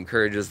kind of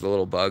encourages the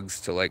little bugs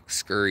to like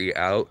scurry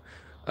out.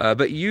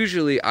 But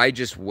usually I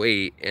just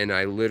wait and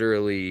I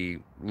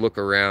literally look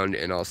around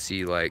and I'll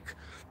see like,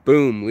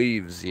 boom,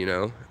 leaves, you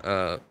know,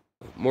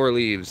 more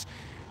leaves.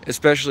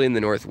 Especially in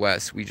the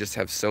Northwest, we just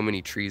have so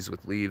many trees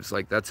with leaves.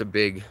 Like that's a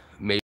big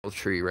maple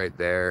tree right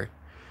there.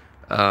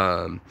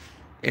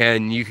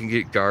 And you can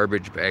get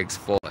garbage bags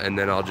full, and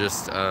then I'll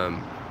just,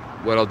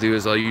 what I'll do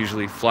is I'll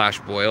usually flash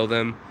boil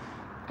them,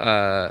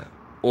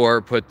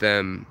 or put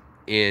them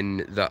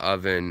in the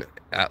oven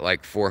at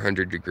like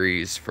 400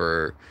 degrees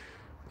for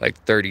like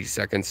 30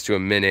 seconds to a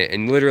minute,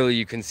 and literally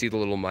you can see the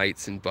little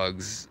mites and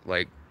bugs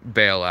like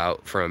bail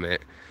out from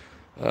it,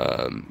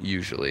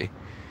 usually.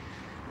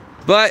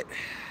 But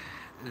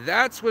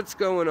that's what's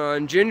going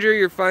on. Ginger,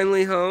 you're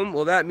finally home.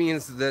 Well, that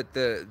means that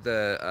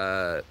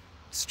the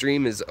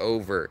stream is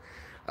over.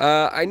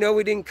 I know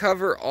we didn't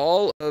cover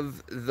all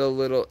of the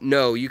little...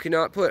 No, you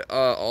cannot put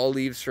all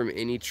leaves from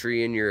any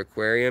tree in your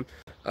aquarium.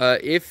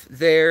 If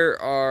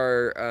there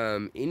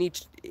are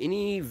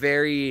any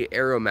very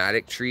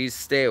aromatic trees,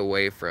 stay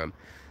away from.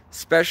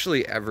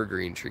 Especially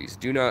evergreen trees.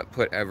 Do not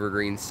put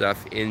evergreen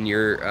stuff in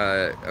your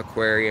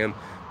aquarium.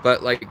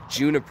 But like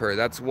juniper,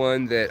 that's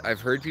one that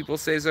I've heard people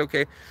say is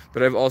okay,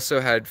 but I've also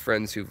had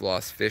friends who've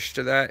lost fish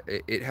to that.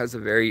 It has a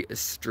very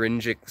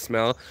astringent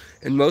smell,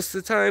 and most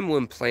of the time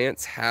when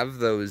plants have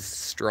those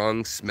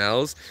strong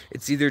smells,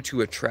 it's either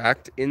to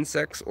attract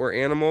insects or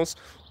animals,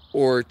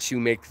 or to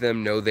make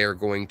them know they're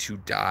going to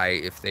die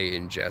if they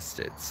ingest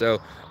it.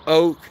 So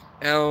oak,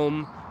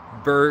 elm,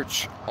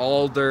 birch,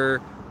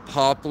 alder,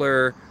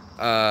 poplar,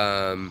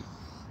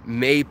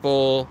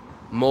 maple,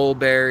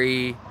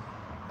 mulberry,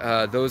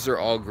 those are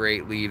all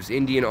great leaves.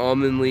 Indian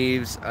almond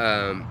leaves,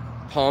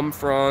 palm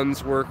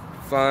fronds work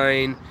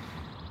fine.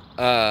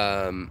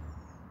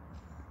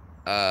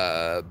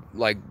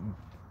 Like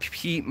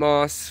peat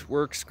moss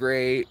works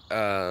great.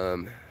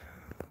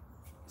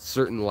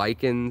 certain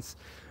lichens.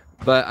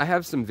 But I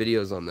have some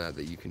videos on that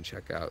you can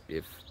check out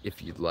if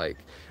you'd like.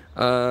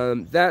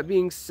 That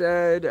being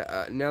said,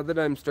 now that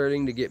I'm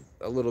starting to get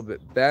a little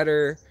bit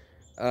better,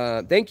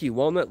 thank you.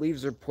 Walnut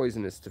leaves are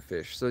poisonous to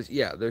fish. So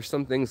yeah, there's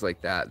some things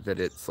like that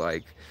it's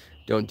like,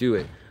 don't do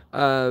it.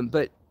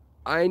 But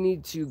I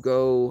need to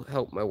go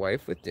help my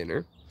wife with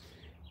dinner.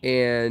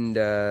 And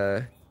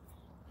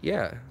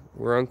yeah,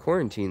 we're on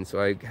quarantine,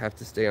 so I have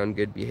to stay on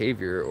good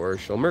behavior or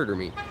she'll murder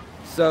me.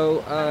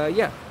 So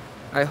yeah,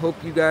 I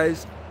hope you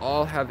guys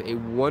all have a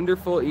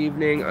wonderful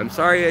evening. I'm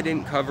sorry I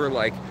didn't cover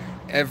like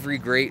every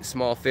great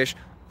small fish.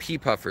 Pea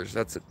puffers,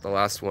 that's the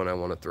last one I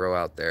want to throw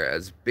out there.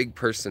 As big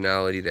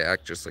personality, they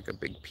act just like a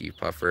big pea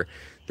puffer.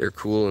 They're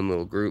cool in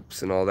little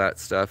groups and all that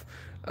stuff.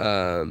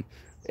 And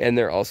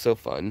they're also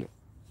fun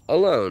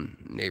alone.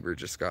 Neighbor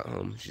just got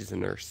home. She's a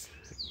nurse.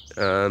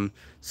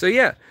 So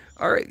yeah,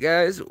 all right,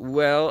 guys.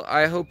 Well,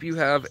 I hope you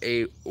have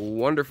a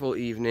wonderful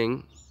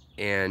evening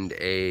and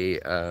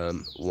a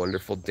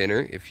wonderful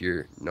dinner. If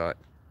you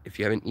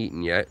haven't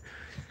eaten yet,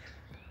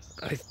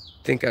 I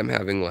think I'm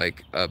having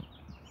like a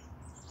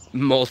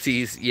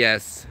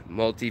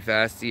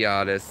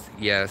multifasciatus.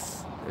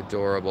 Yes,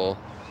 adorable.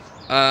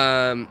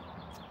 But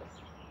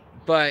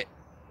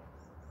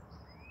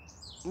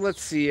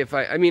let's see if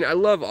I mean, I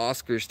love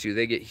Oscars too.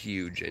 They get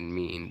huge and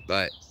mean,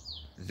 but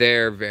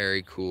they're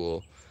very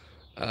cool.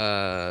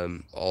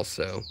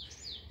 Also,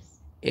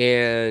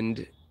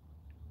 and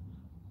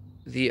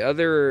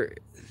there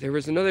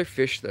was another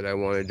fish that I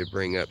wanted to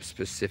bring up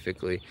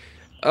specifically.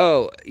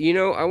 Oh,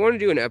 I want to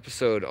do an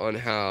episode on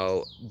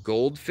how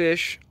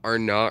goldfish are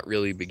not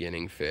really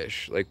beginning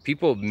fish. Like,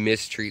 people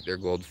mistreat their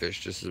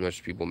goldfish just as much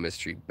as people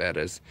mistreat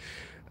bettas.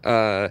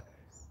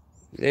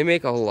 They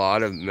make a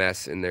lot of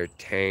mess in their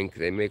tank.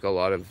 They make a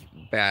lot of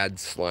bad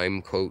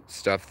slime coat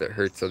stuff that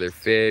hurts other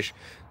fish.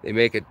 They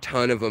make a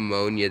ton of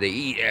ammonia. They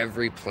eat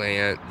every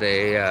plant.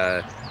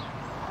 A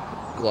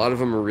lot of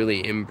them are really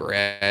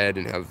inbred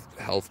and have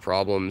health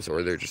problems,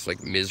 or they're just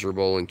like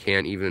miserable and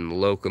can't even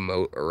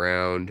locomote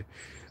around.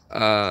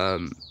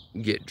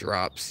 Get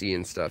dropsy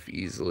and stuff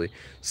easily.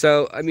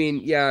 So, I mean,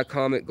 yeah,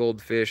 comet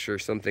goldfish or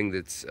something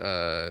that's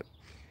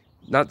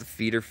not the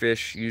feeder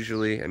fish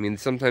usually. I mean,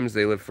 sometimes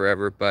they live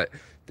forever, but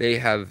they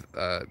have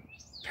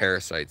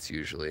parasites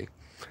usually.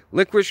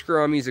 Licorice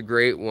gourami is a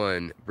great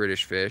one,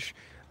 British fish.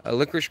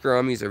 Licorice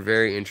gouramis are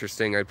very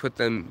interesting. I put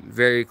them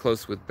very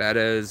close with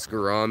bettas,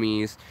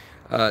 gouramis.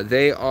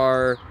 They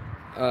are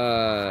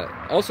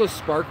also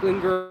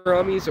sparkling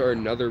gouramis are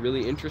another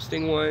really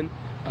interesting one.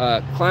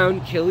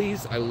 Clown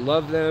killies, I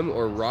love them,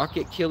 or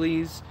rocket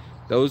killies.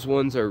 Those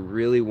ones are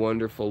really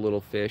wonderful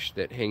little fish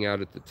that hang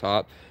out at the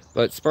top.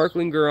 But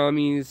sparkling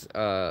gouramis,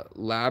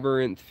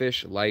 labyrinth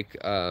fish like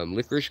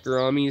licorice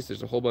gouramis.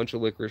 There's a whole bunch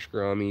of licorice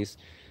gouramis.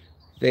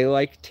 They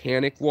like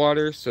tannic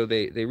water, so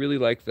they really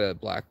like the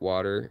black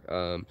water.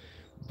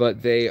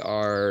 But they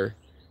are,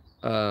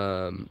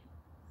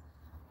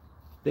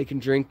 they can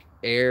drink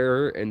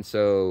air, and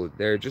so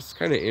they're just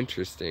kind of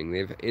interesting.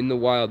 In the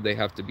wild, they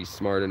have to be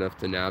smart enough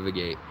to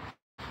navigate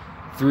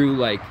through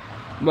like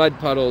mud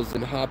puddles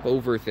and hop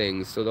over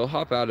things. So they'll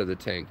hop out of the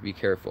tank, be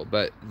careful.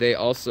 But they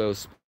also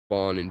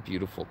spawn in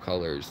beautiful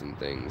colors and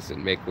things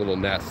and make little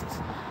nests.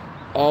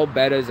 All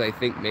bettas, I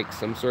think, make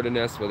some sort of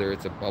nest, whether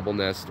it's a bubble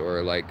nest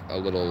or like a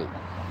little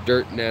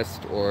dirt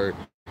nest or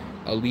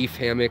a leaf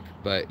hammock.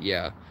 But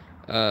yeah.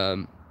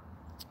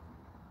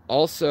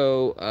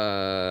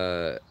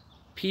 Also,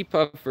 pea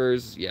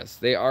puffers, yes,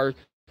 they are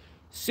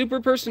super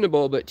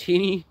personable, but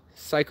teeny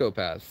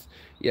psychopaths.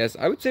 Yes,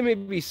 I would say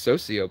maybe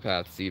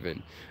sociopaths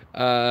even.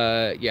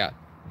 Yeah,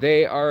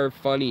 they are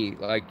funny.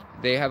 Like,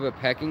 they have a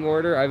pecking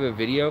order. I have a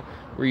video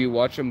where you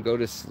watch them go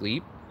to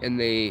sleep, and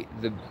the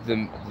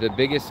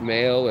biggest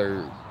male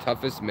or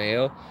toughest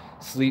male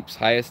sleeps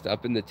highest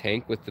up in the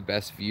tank with the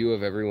best view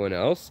of everyone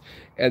else,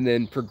 and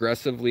then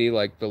progressively,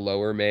 like, the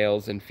lower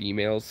males and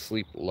females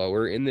sleep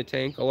lower in the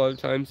tank a lot of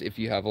times if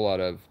you have a lot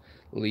of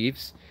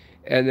leaves.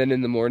 And then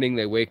in the morning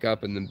they wake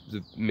up, and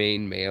the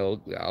main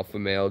male, the alpha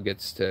male,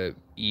 gets to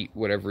eat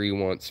whatever he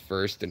wants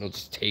first, and he'll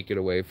just take it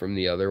away from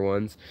the other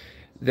ones.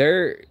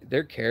 They're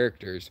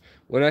characters.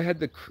 When I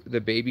had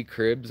the baby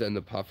cribs and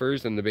the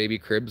puffers, and the baby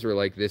cribs were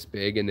like this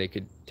big and they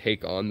could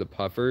take on the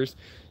puffers,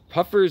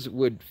 puffers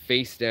would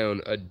face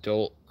down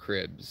adult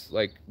cribs,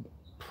 like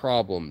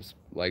problems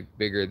like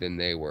bigger than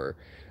they were,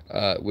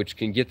 which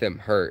can get them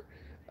hurt.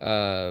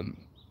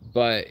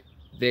 But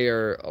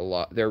they're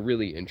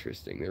really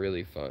interesting. They're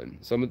really fun.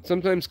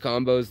 Sometimes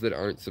combos that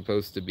aren't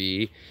supposed to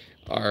be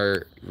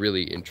are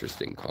really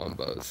interesting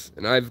combos,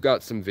 and I've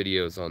got some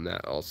videos on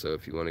that also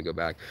if you want to go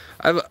back.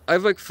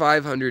 I've like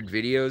 500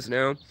 videos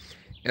now,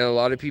 and a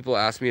lot of people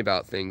ask me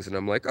about things, and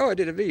I'm like, oh, I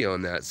did a video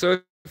on that.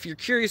 So if you're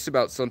curious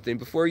about something,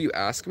 before you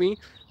ask me,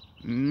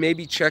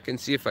 maybe check and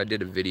see if I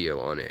did a video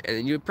on it.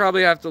 And you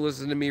probably have to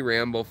listen to me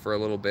ramble for a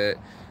little bit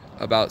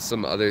about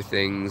some other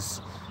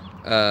things,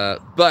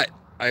 but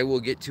I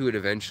will get to it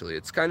eventually.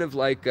 It's kind of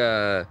like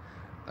that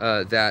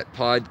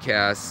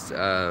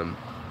podcast,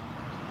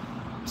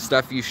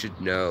 Stuff You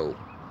Should Know.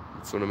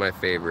 It's one of my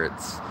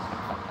favorites.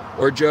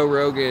 or Joe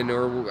Rogan,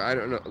 or I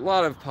don't know, a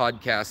lot of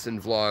podcasts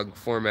and vlog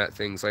format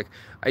things. Like,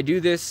 I do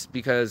this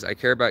because I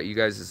care about you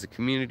guys as a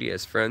community,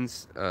 as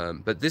friends.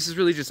 But this is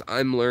really just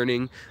I'm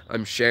learning,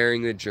 I'm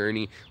sharing the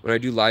journey. When I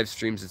do live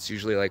streams, it's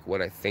usually like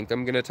what I think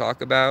I'm gonna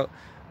talk about.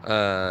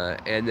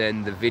 And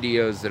then the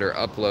videos that are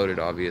uploaded,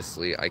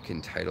 obviously, I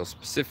can title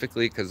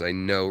specifically because I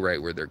know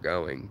right where they're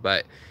going.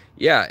 But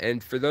yeah,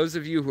 and for those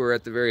of you who are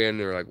at the very end,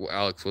 they're like, well,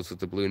 Alex, what's with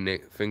the blue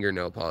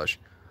fingernail polish?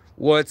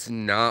 What's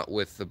not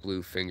with the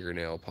blue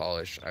fingernail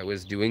polish? I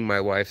was doing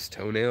my wife's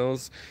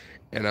toenails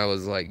and I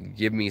was like,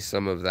 give me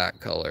some of that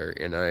color.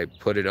 And I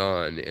put it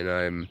on and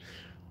I'm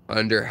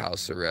under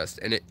house arrest.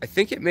 And I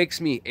think it makes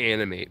me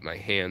animate my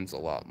hands a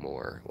lot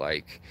more.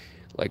 Like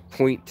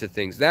point to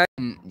things. That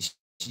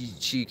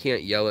she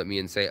can't yell at me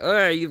and say,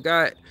 oh, you've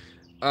got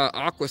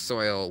aqua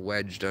soil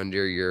wedged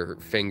under your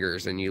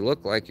fingers and you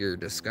look like you're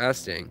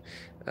disgusting.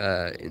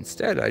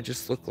 Instead, I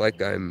just look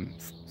like I'm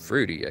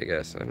fruity, I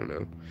guess. I don't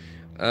know.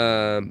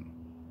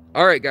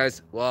 All right,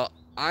 guys. Well,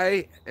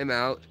 I am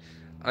out.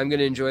 I'm going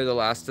to enjoy the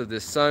last of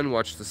this sun,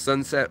 watch the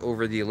sunset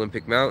over the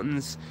Olympic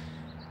Mountains.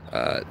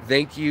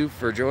 Thank you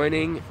for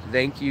joining.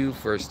 Thank you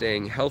for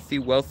staying healthy,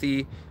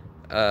 wealthy,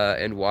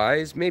 and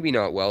wise. Maybe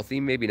not wealthy,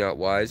 maybe not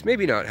wise,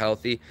 maybe not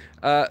healthy.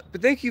 But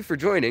thank you for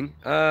joining.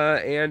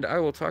 And I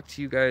will talk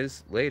to you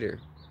guys later.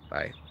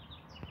 Bye.